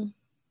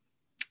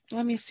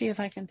let me see if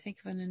I can think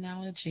of an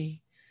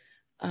analogy.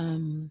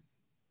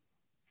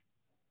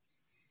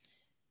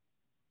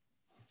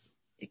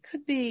 It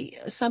could be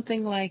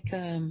something like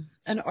an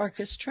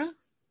orchestra.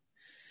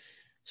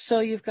 So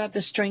you've got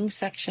the string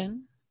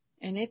section,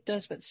 and it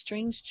does what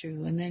strings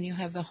do. And then you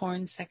have the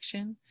horn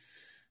section.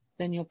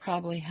 Then you'll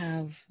probably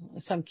have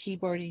some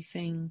keyboardy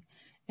thing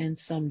and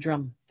some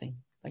drum thing,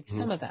 like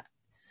some of that.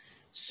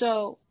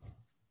 So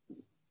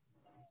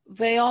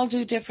they all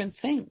do different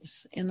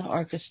things in the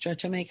orchestra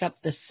to make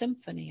up the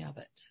symphony of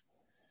it.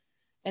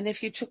 And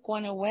if you took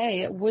one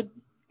away,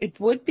 it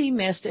would be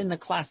missed in the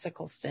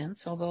classical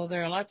sense, although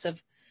there are lots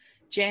of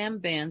jam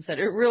bands that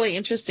are really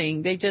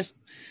interesting. They just,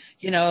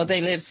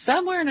 they live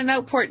somewhere in an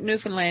outport in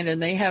Newfoundland,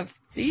 and they have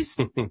these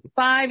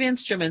 5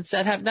 instruments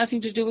that have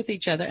nothing to do with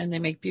each other, and they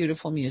make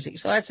beautiful music.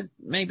 So that's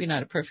maybe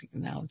not a perfect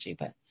analogy,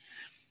 but.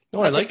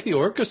 No, I like the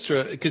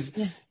orchestra because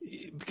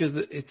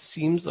it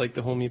seems like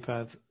the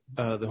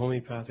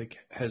homeopathic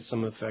has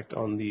some effect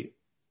on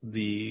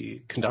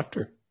the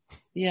conductor.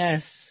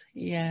 Yes.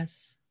 Yeah,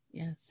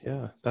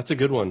 that's a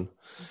good one.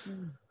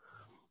 Mm-hmm.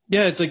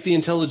 Yeah, it's like the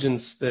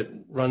intelligence that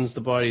runs the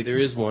body. There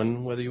is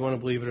one, whether you want to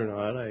believe it or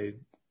not.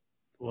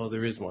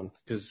 There is one,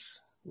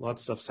 because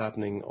lots of stuff's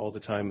happening all the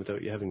time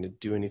without you having to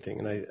do anything.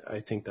 And I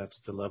think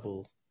that's the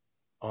level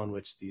on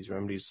which these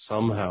remedies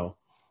somehow,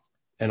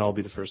 and I'll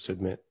be the first to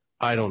admit,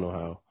 I don't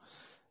know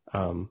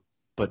how.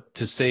 But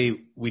to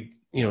say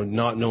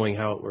not knowing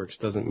how it works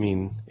doesn't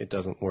mean it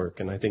doesn't work.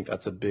 And I think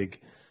that's a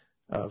big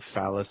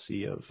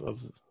fallacy of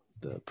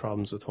the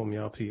problems with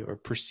homeopathy, or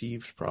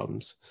perceived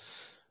problems.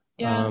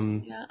 Yeah,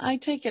 I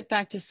take it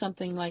back to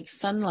something like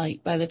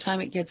sunlight. By the time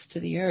it gets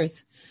to the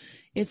earth,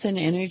 it's an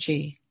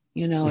energy.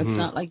 It's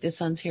not like the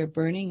sun's here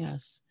burning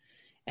us.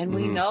 And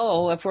we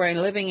know if we're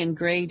living in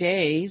gray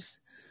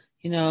days,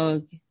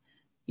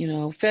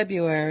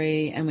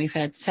 February, and we've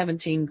had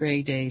 17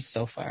 gray days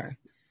so far.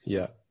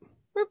 Yeah.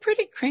 We're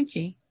pretty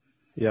cranky.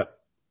 Yeah.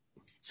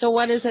 So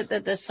what is it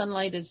that the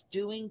sunlight is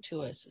doing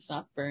to us? It's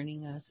not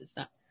burning us. It's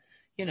not,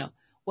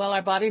 well,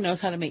 our body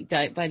knows how to make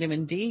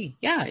vitamin D.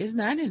 Yeah. Isn't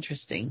that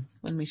interesting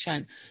when we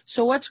shine?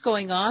 So what's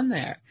going on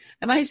there?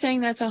 Am I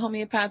saying that's a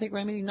homeopathic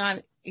remedy?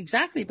 Not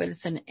exactly, but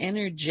it's an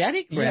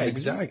energetic remedy. Yeah,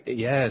 exactly.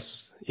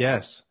 Yes.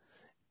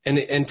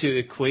 And to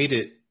equate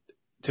it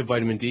to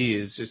vitamin D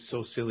is just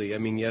so silly. I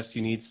mean, yes,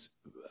 you need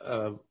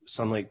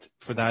sunlight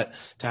for that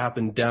to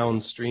happen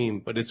downstream,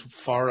 but it's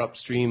far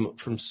upstream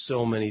from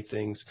so many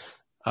things.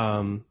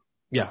 I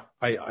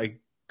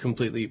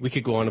completely, we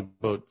could go on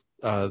about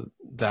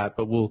that,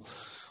 but we'll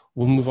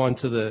move on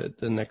to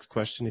the next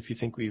question if you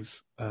think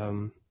we've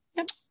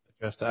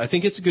addressed that. I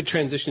think it's a good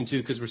transition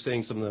too, because we're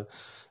saying some of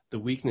the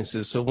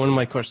weaknesses. So one of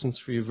my questions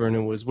for you,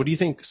 Vernon, was, what do you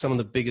think some of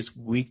the biggest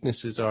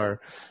weaknesses are?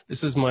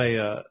 This is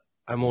my,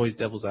 I'm always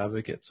devil's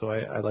advocate, so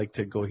I like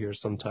to go here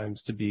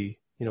sometimes to be,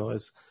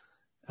 as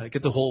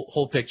get the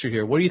whole picture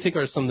here. What do you think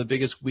are some of the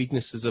biggest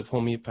weaknesses of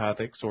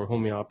homeopathics or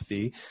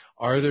homeopathy?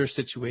 Are there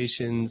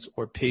situations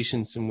or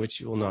patients in which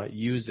you will not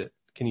use it?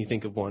 Can you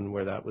think of one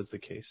where that was the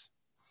case?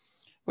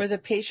 Where the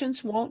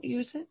patients won't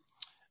use it?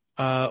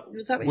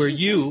 Where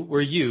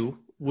you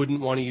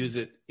wouldn't want to use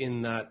it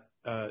in that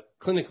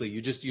clinically.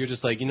 You're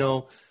just like,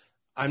 I'm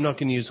not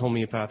going to use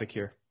homeopathic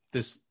here.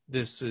 This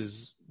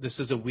is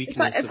a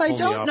weakness of homeopathy. If I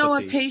don't know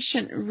a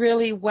patient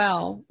really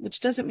well, which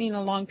doesn't mean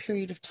a long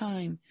period of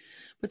time,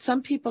 but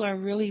some people are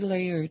really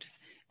layered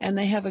and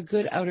they have a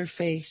good outer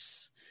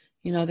face.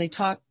 They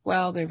talk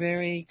well, they're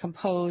very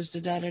composed,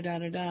 but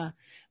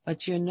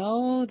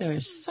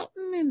there's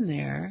something in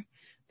there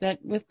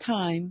that with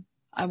time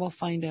I will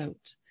find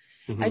out.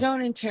 Mm-hmm. I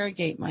don't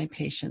interrogate my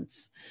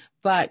patients,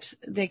 but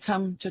they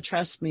come to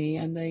trust me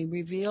and they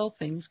reveal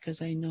things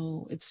because I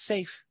know it's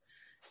safe.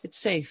 It's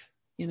safe.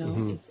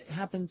 It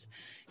happens.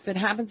 If it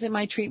happens in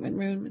my treatment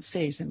room, it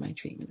stays in my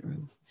treatment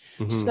room.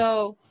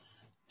 Mm-hmm.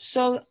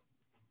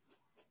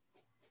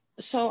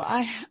 So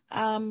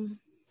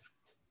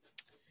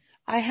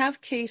I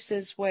have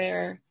cases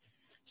where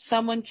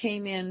someone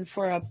came in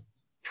for a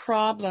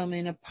problem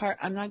in a part.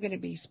 I'm not going to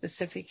be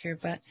specific here,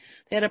 but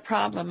they had a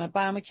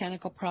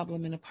biomechanical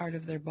problem in a part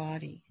of their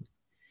body.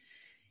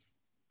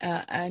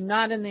 And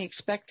not in the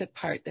expected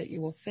part that you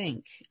will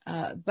think.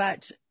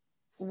 But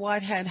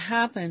what had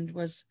happened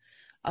was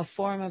a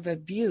form of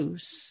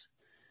abuse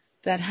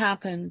that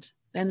happened,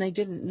 and they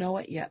didn't know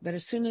it yet. But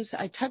as soon as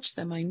I touched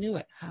them, I knew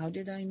it. How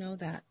did I know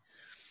that?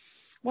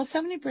 Well,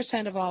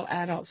 70% of all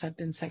adults have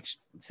been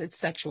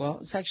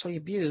sexually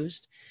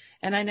abused.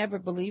 And I never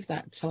believed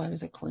that until I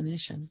was a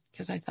clinician,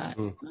 because I thought,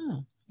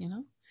 Mm-hmm.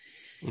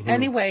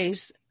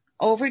 Anyways,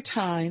 over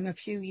time, a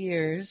few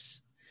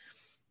years,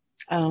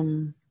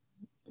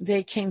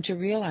 they came to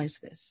realize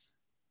this.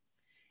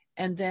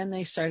 And then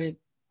they started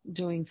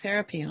doing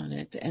therapy on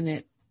it, and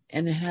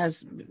it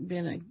has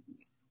been a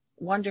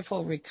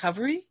wonderful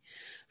recovery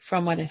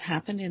from what had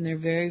happened in their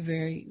very,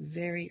 very,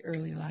 very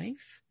early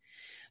life.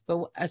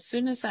 But as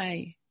soon as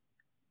I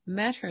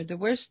met her, the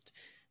worst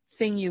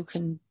thing you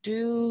can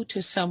do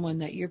to someone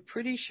that you're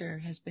pretty sure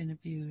has been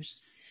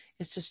abused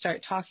is to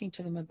start talking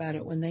to them about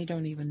it when they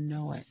don't even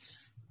know it.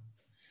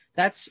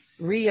 That's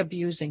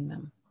re-abusing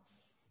them.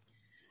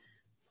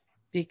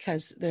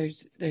 Because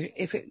if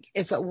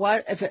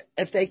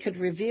they could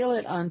reveal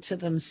it onto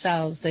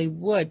themselves, they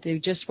would. They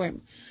just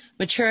weren't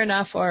mature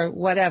enough or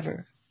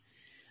whatever.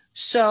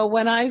 So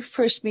when I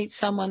first meet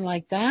someone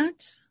like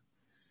that,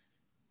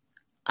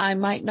 I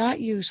might not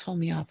use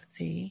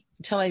homeopathy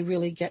until I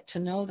really get to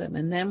know them.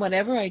 And then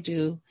whatever I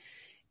do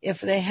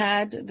if they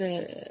had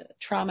the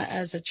trauma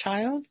as a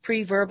child,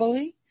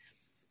 pre-verbally,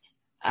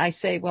 I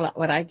say, well,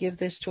 would I give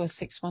this to a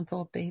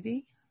 6-month-old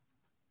baby?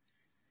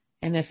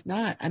 And if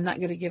not, I'm not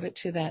going to give it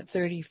to that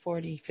 30,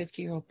 40,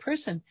 50-year-old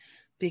person,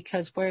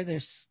 because where they're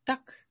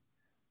stuck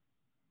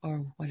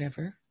or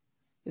whatever,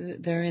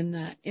 they're in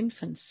that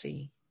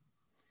infancy.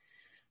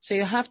 So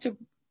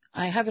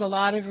I have a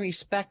lot of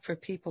respect for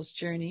people's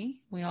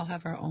journey. We all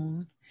have our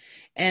own.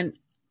 And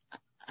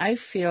I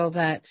feel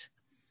that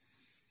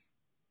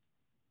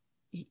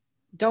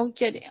don't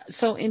get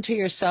so into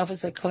yourself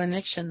as a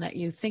clinician that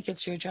you think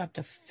it's your job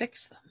to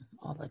fix them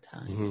all the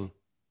time. Mm-hmm.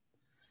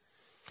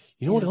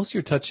 You know what else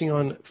you're touching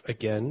on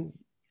again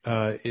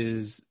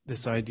is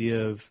this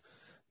idea of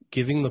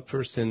giving the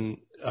person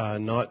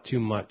not too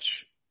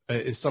much.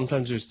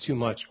 Sometimes there's too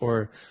much,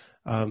 or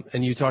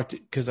and you talked,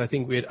 because I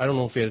think I don't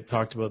know if we had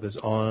talked about this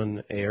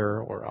on air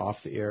or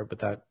off the air, but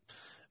that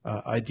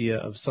idea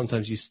of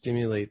sometimes you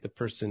stimulate the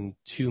person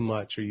too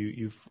much, or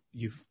you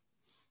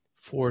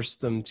force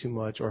them too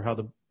much, or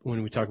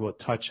when we talk about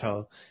touch,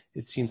 how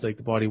it seems like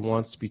the body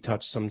wants to be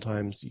touched.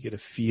 Sometimes you get a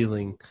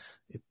feeling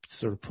it's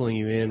sort of pulling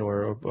you in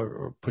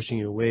or pushing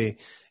you away,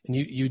 and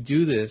you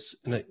do this,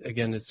 and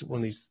again, it's one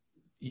of these.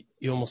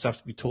 You almost have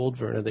to be told,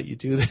 Verna, that you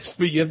do this,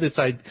 but you have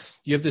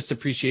this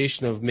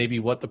appreciation of maybe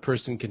what the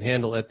person can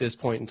handle at this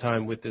point in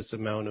time with this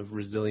amount of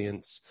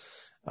resilience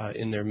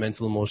in their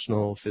mental,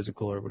 emotional,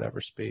 physical, or whatever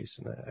space.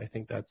 And I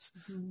think that's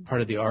part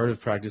of the art of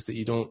practice, that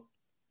you don't,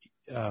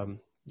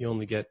 you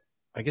only get,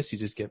 I guess you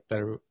just get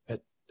better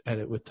at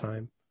it with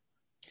time.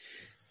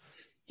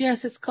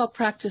 Yes, it's called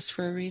practice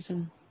for a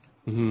reason.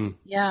 Mm-hmm.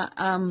 Yeah.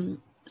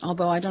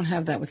 Although I don't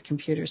have that with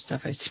computer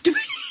stuff, I seem to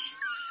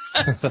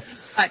be.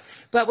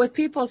 But with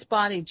people's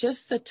body,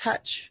 just the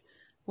touch,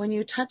 when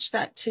you touch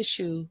that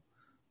tissue,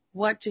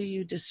 what do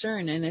you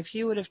discern? And if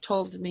you would have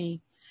told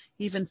me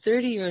even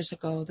 30 years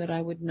ago that I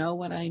would know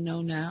what I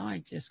know now,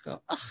 I'd just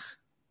go, ugh,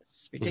 this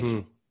is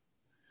ridiculous.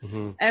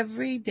 Mm-hmm.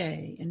 Every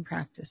day in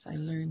practice, I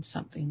learn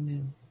something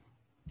new.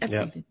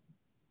 Every day.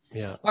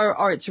 Yeah.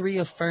 Or it's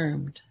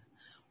reaffirmed.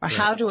 Or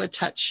how to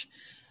touch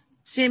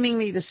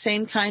seemingly the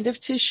same kind of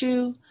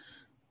tissue,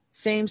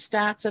 same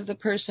stats of the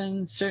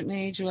person, certain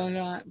age, blah, blah,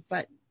 blah,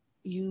 but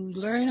you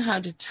learn how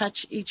to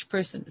touch each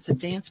person as a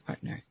dance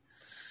partner.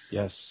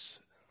 Yes.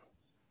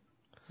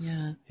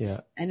 Yeah. Yeah.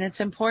 And it's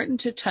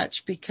important to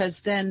touch, because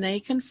then they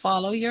can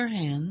follow your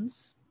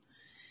hands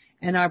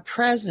and are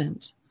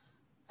present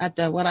at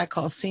the, what I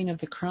call scene of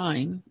the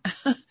crime,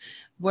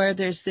 where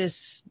there's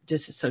this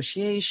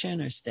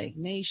disassociation or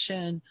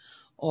stagnation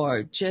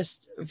or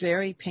just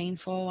very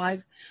painful.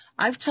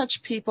 I've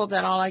touched people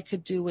that all I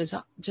could do was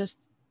just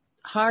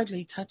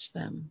hardly touch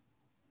them.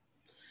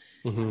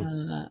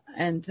 Mm-hmm.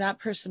 And that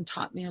person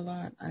taught me a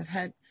lot. I've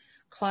had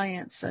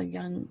clients, a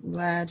young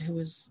lad who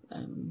was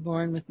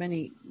born with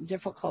many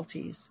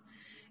difficulties,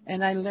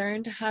 and I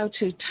learned how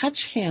to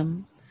touch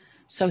him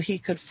so he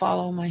could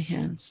follow my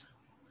hands,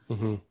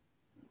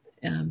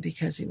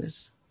 because he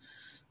was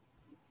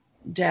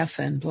deaf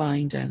and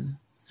blind, and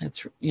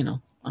that's,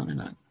 on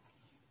and on.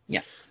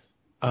 Yeah.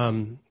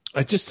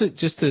 Just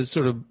to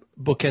sort of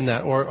bookend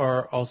that,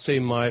 or I'll say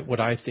what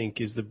I think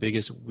is the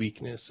biggest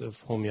weakness of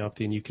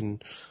homeopathy, and you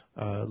can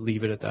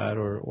leave it at that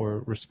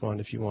or respond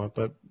if you want.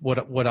 But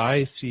what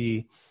I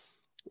see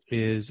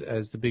is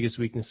as the biggest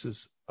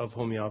weaknesses of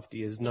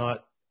homeopathy is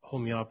not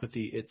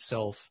homeopathy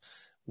itself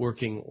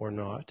working or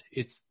not.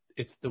 It's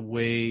the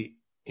way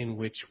in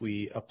which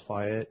we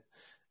apply it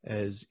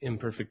as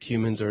imperfect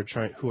humans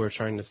who are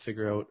trying to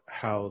figure out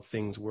how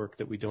things work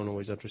that we don't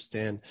always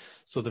understand.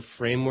 So the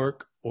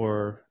framework,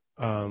 or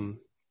the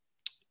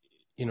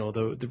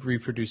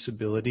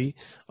reproducibility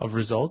of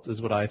results,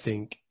 is what I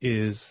think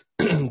is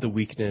the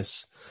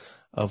weakness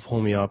of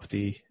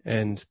homeopathy,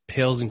 and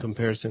pales in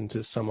comparison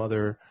to some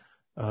other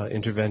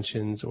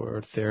interventions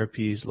or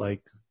therapies,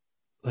 like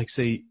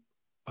say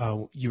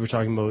you were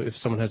talking about if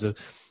someone has a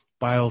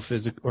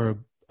biophysical or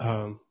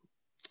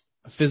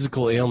a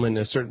physical ailment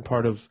in a certain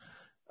part of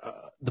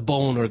the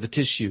bone or the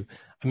tissue.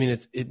 I mean,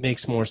 it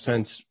makes more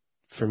sense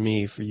for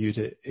you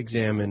to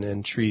examine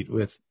and treat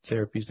with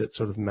therapies that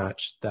sort of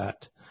match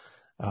that.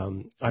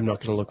 I'm not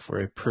going to look for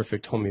a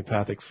perfect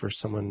homeopathic for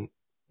someone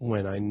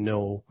when I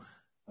know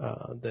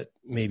that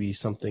maybe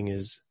something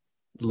is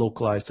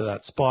localized to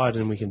that spot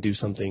and we can do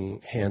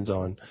something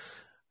hands-on.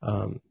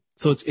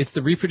 So it's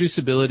the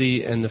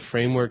reproducibility and the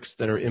frameworks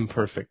that are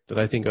imperfect that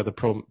I think are the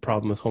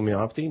problem with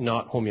homeopathy,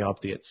 not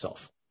homeopathy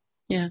itself.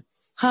 Yeah.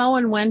 How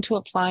and when to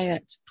apply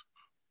it,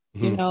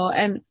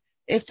 and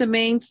if the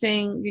main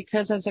thing,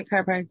 because as a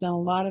chiropractor, I've done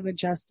a lot of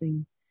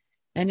adjusting,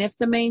 and if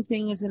the main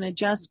thing is an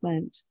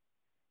adjustment,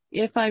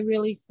 if I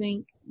really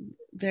think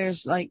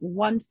there's like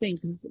one thing,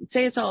 because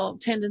say it's all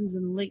tendons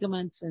and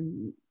ligaments,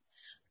 and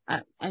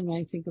I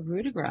think of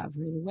Rudigrave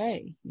right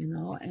away,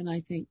 and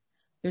I think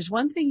there's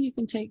one thing you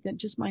can take that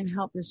just might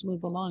help this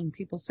move along.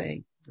 People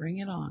say, bring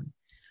it on.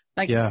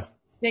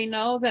 They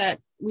know that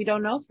we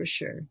don't know for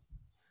sure.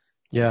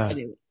 Yeah.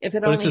 If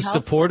it but only it's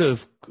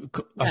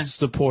a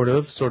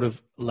supportive sort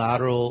of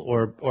lateral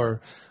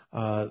or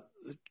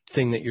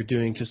thing that you're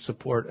doing to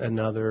support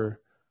another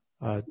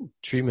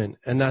treatment.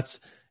 And it's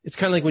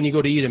kind of like when you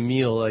go to eat a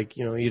meal, like,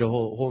 eat a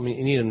whole meal,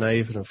 you need a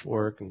knife and a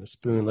fork and a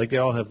spoon. Like, they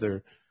all have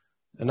a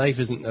knife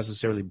isn't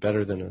necessarily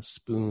better than a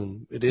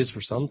spoon. It is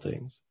for some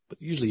things,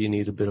 but usually you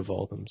need a bit of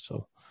all of them.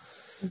 So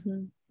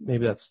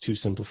maybe that's too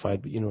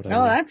simplified, but you know what I mean.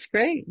 Oh, that's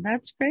great.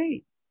 That's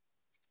great.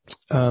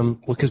 Well,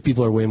 because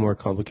people are way more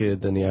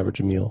complicated than the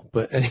average meal.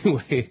 But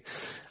anyway,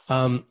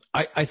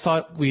 I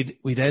thought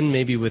we'd end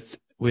maybe with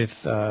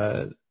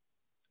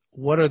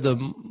what are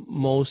the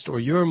most or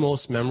your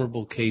most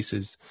memorable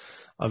cases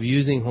of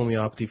using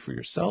homeopathy for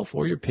yourself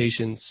or your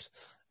patients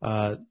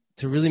to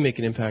really make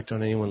an impact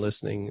on anyone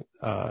listening.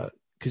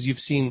 Because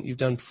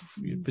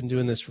you've been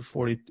doing this for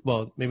 40,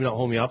 well, maybe not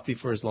homeopathy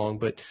for as long,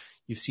 but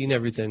you've seen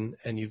everything,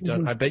 and you've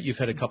done, I bet you've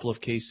had a couple of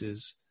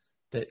cases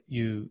that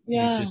you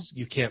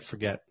can't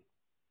forget.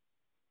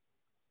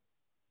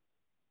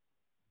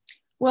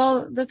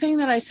 Well, the thing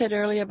that I said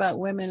earlier about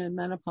women in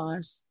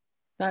menopause,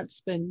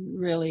 that's been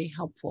really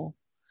helpful.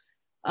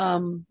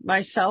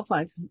 Myself,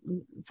 I've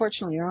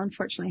fortunately or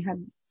unfortunately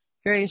had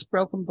various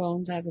broken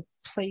bones. I have a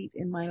plate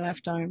in my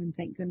left arm, and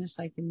thank goodness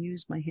I can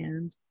use my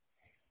hand.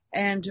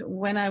 And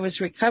when I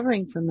was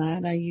recovering from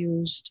that, I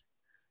used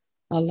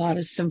a lot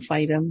of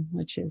symphytum,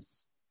 which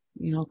is,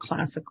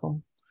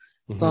 classical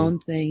bone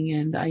thing.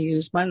 And I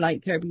used my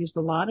light therapy, used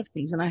a lot of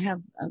things. And I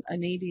have an 1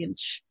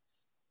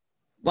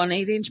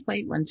 8-inch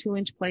plate, 1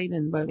 2-inch plate,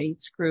 and about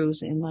 8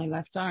 screws in my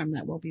left arm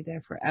that will be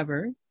there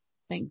forever.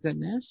 Thank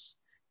goodness.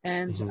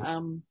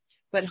 And,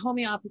 but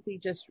homeopathy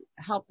just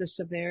helped the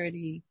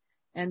severity,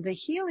 and the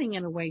healing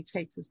in a way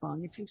takes as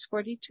long. It takes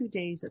 42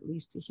 days at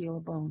least to heal a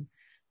bone,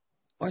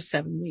 or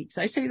 7 weeks.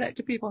 I say that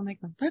to people and they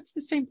go, that's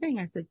the same thing.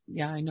 I said,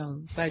 yeah, I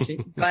know.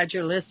 Glad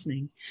you're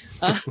listening.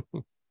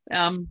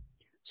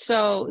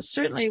 So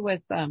certainly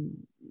with, I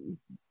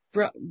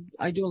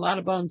do a lot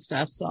of bone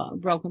stuff, so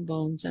broken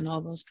bones and all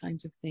those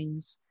kinds of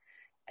things.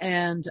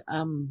 And,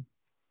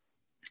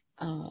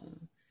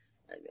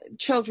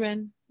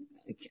 children,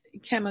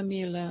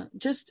 chamomile,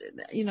 just,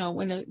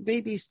 when a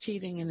baby's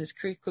teething and is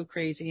cuckoo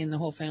crazy and the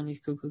whole family's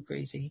cuckoo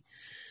crazy,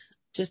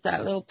 just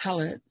that little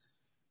pellet,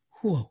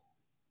 whoa,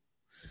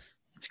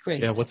 it's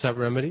great. Yeah, what's that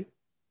remedy?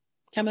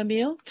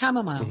 Chamomile?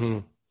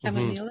 Chamomile.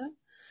 Chamomile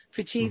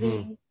for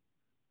teething.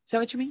 Is that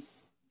what you mean?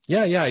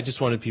 Yeah. I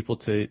just wanted people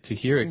to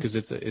hear it because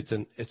it's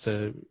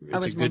a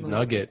good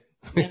nugget.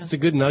 Yeah. It's a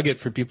good nugget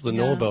for people to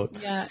know about.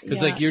 Yeah.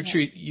 Because you're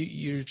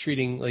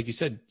treating, like you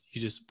said,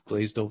 you just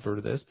glazed over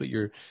this, but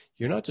you're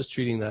not just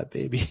treating that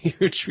baby.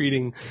 You're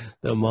treating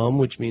the mom,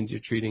 which means you're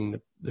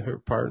treating her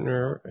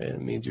partner, and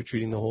it means you're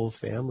treating the whole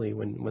family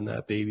when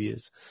that baby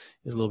is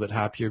a little bit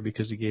happier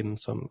because you gave them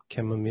some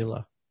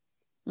chamomile.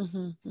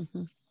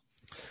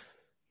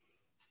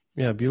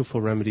 Yeah,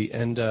 beautiful remedy.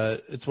 And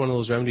it's one of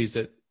those remedies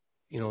that,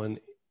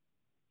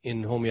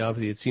 in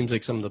homeopathy, it seems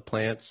like some of the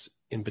plants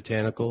in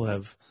botanical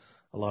have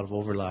a lot of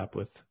overlap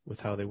with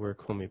how they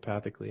work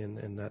homeopathically,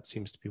 and that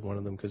seems to be one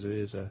of them because it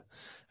is a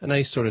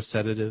nice sort of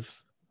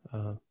sedative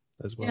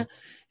as well. Yeah.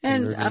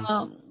 And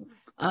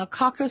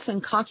coccus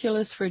and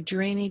cocculus for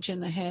drainage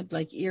in the head,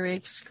 like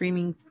earache,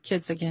 screaming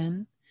kids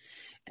again.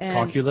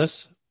 And,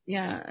 cocculus?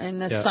 Yeah,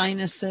 and the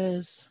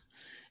sinuses.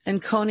 And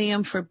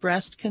conium for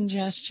breast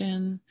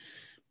congestion,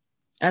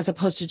 as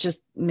opposed to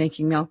just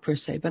making milk per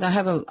se. But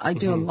I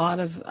do a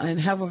lot of,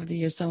 and have over the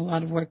years done a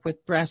lot of work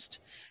with breast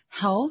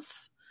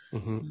health.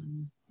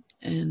 And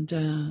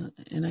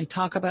I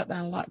talk about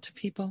that a lot to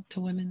people,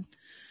 to women,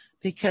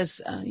 because,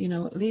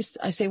 at least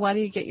I say, why do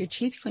you get your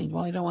teeth cleaned?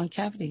 Well, I don't want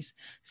cavities.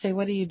 Say,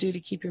 what do you do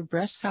to keep your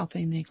breasts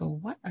healthy? And they go,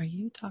 what are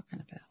you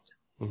talking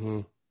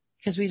about?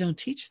 Because we don't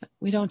teach that.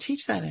 We don't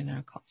teach that in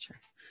our culture,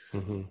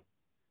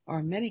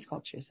 or many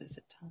cultures, is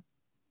it taught?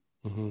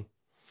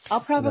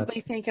 I'll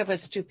probably think of a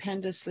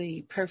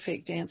stupendously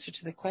perfect answer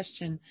to the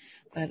question,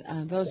 but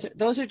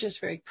those are just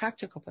very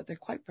practical, but they're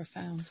quite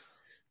profound.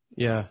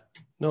 Yeah,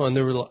 no, and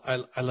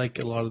I like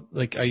a lot of,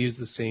 like, I use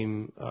the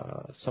same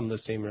some of the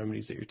same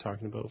remedies that you're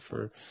talking about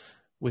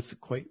with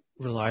quite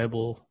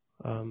reliable,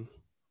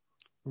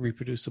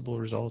 reproducible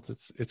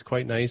results. It's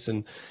quite nice,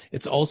 and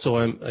it's also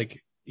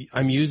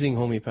I'm using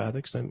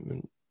homeopathics.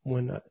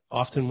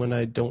 Often when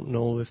I don't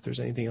know if there's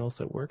anything else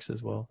that works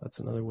as well. That's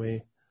another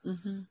way.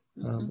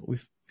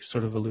 We've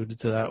sort of alluded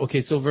to that.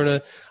 Okay, so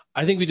Verna,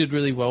 I think we did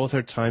really well with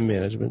our time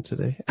management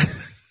today.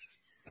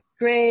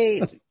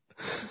 Great.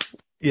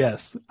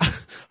 Yes.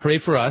 Hooray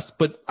for us.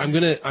 But I'm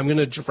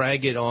gonna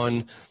drag it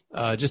on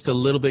just a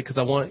little bit because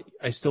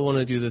I still want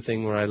to do the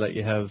thing where I let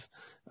you have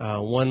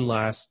one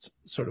last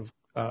sort of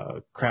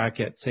crack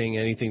at saying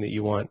anything that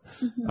you want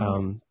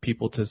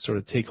people to sort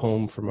of take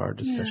home from our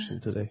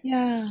discussion today.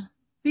 Yeah.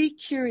 Be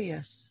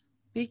curious.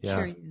 Be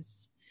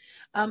curious.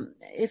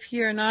 If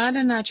you're not a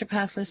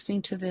naturopath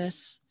listening to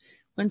this,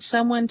 when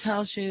someone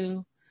tells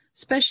you,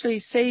 especially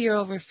say you're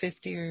over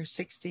 50 or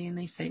 60 and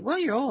they say, well,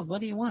 you're old.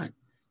 What do you want?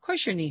 Of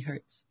course your knee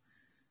hurts,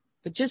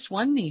 but just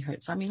one knee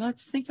hurts. I mean,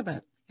 let's think about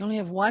it. You only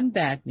have one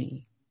bad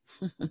knee.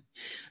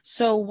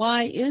 So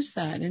why is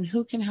that? And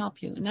who can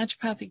help you? A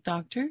naturopathic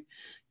doctor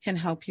can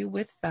help you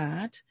with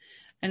that.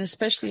 and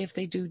especially if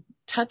they do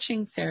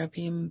touching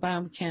therapy, and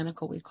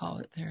biomechanical, we call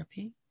it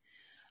therapy,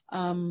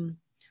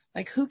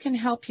 like who can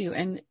help you?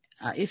 And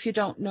if you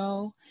don't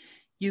know,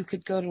 you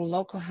could go to a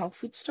local health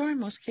food store in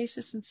most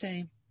cases and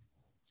say,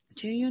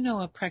 do you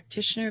know a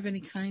practitioner of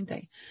any kind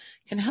that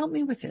can help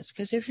me with this?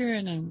 Because if you're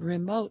in a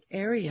remote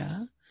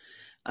area,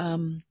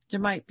 there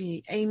might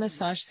be a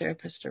massage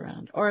therapist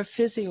around, or a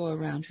physio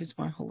around who's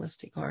more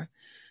holistic, or,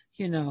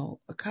 you know,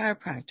 a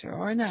chiropractor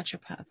or a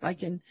naturopath.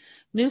 Like in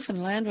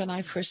Newfoundland, when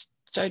I first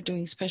started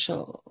doing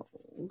special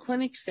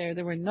clinics there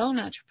were no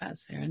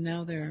naturopaths there, and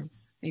now there are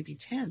maybe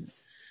 10,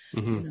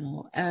 you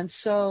know. And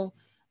so,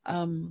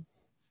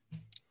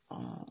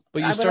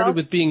 but you started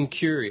with being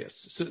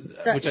curious,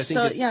 which I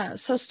think is... Yeah,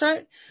 so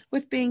start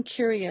with being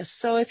curious.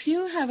 So if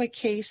you have a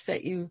case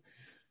that you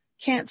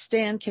can't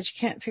stand because you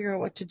can't figure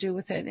out what to do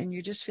with it, and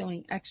you're just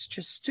feeling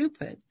extra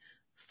stupid,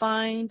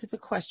 find the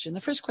question.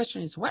 The first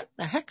question is, what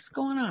the heck's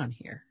going on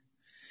here?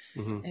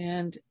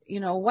 And,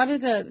 you know, what are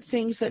the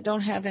things that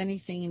don't have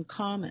anything in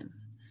common?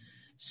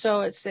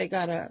 So it's, they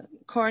got a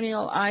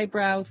corneal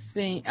eyeball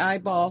thing,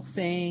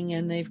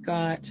 and they've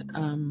got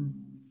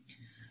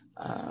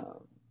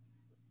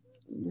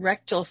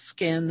rectal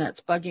skin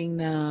that's bugging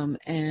them,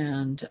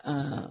 and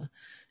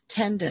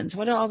tendons.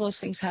 What do all those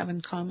things have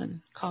in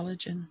common?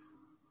 Collagen.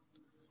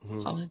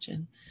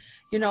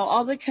 You know,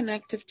 all the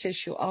connective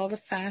tissue, all the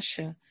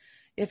fascia.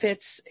 If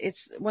it's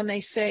when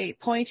they say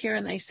point here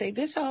and they say,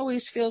 this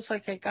always feels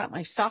like I got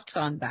my socks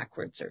on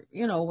backwards, or,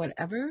 you know,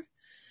 whatever,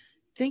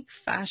 think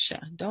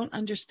fascia. Don't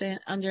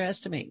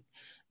underestimate.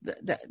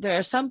 There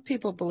are some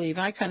people believe,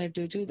 I kind of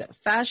do too, that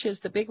fascia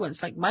is the big one.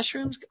 It's like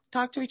mushrooms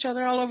talk to each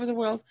other all over the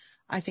world.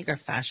 I think our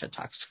fascia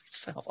talks to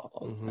itself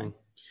all the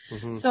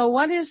time. So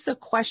what is the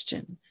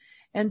question?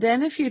 And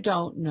then if you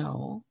don't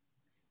know,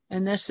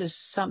 and this is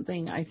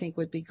something I think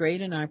would be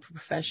great in our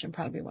profession,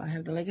 probably why I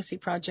have the Legacy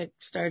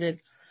Project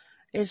started,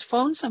 is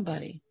phone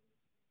somebody.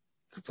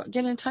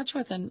 Get in touch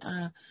with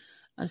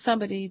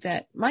somebody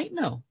that might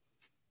know.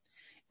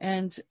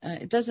 And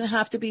it doesn't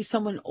have to be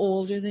someone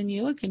older than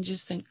you. It can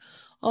just think,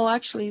 oh,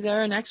 actually,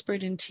 they're an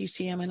expert in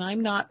TCM, and I'm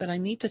not, but I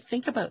need to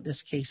think about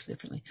this case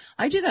differently.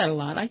 I do that a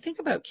lot. I think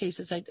about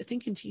cases, I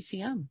think in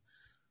TCM,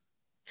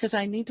 because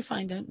I need to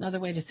find another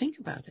way to think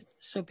about it.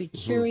 So be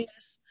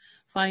curious,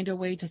 find a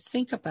way to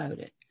think about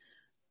it.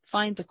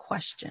 Find the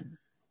question.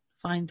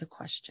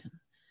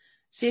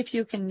 See if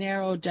you can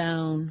narrow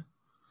down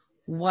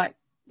what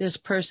this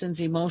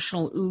person's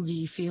emotional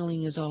oogie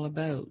feeling is all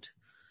about.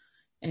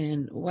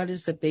 And what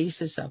is the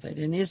basis of it?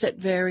 And is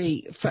it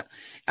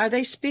are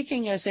they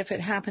speaking as if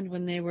it happened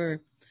when they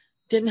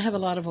didn't have a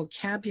lot of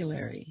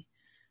vocabulary?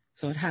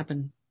 So it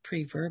happened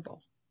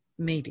pre-verbal,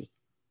 maybe.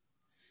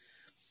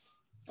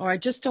 Or I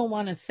just don't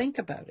want to think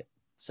about it.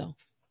 So.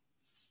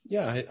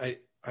 Yeah,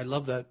 I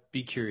love that.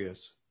 Be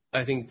curious.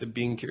 I think the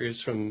being curious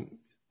from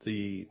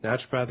the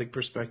naturopathic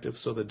perspective,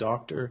 so the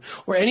doctor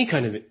or any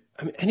kind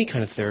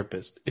of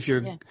therapist,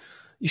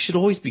 you should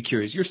always be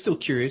curious. You're still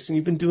curious, and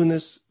you've been doing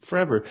this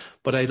forever.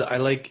 But I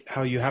like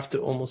how you have to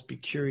almost be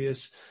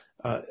curious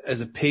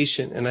as a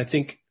patient. And I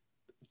think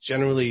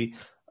generally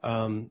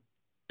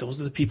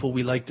those are the people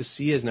we like to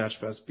see as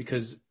naturopaths,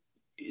 because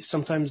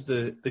sometimes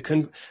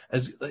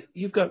as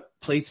you've got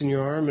plates in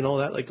your arm and all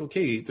that, like,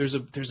 okay, there's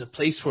a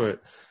place for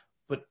it.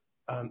 But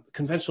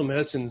conventional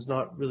medicine is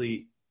not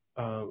really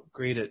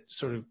great at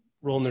sort of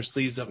rolling their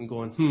sleeves up and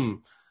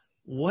going,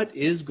 what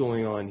is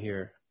going on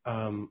here?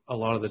 A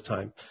lot of the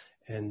time.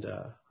 And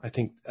I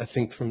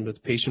think from the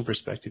patient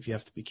perspective, you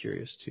have to be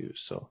curious too.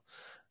 So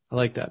I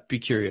like that. Be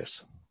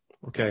curious.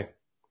 Okay.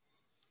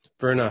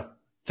 Verna,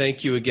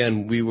 thank you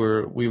again. We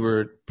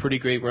were pretty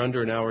great. We're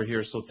under an hour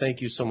here. So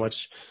thank you so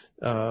much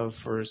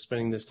for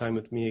spending this time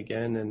with me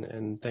again.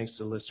 And thanks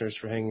to the listeners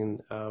for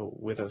hanging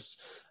with us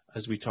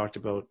as we talked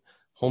about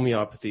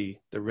homeopathy,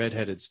 the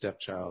redheaded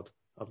stepchild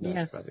of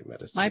naturopathic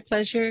medicine. My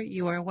pleasure.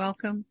 You are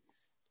welcome.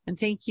 And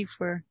thank you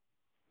for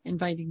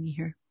inviting me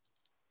here.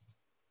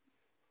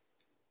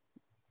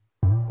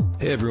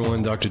 Hey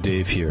everyone, Dr.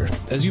 Dave here.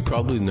 As you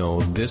probably know,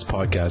 this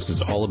podcast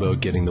is all about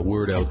getting the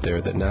word out there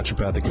that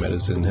naturopathic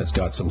medicine has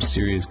got some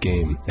serious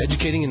game.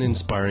 Educating and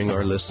inspiring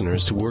our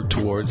listeners to work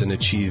towards and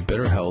achieve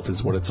better health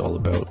is what it's all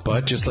about.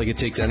 But just like it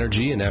takes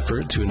energy and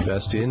effort to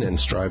invest in and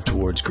strive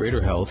towards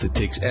greater health, it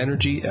takes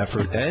energy,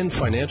 effort, and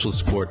financial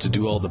support to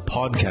do all the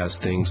podcast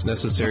things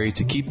necessary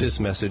to keep this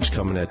message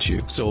coming at you.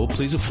 So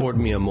please afford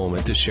me a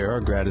moment to share our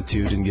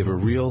gratitude and give a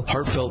real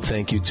heartfelt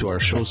thank you to our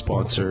show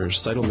sponsor,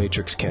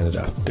 Cytomatrix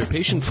Canada. Their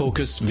patient-focused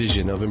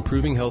vision of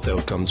improving health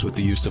outcomes with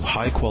the use of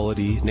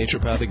high-quality,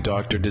 naturopathic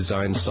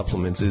doctor-designed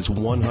supplements is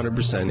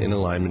 100% in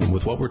alignment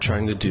with what we're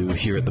trying to do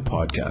here at the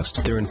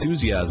podcast. Their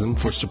enthusiasm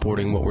for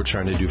supporting what we're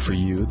trying to do for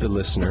you, the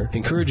listener,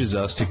 encourages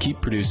us to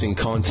keep producing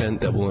content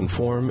that will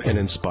inform and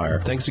inspire.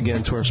 Thanks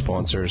again to our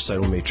sponsor,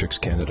 Cytomatrix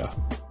Canada.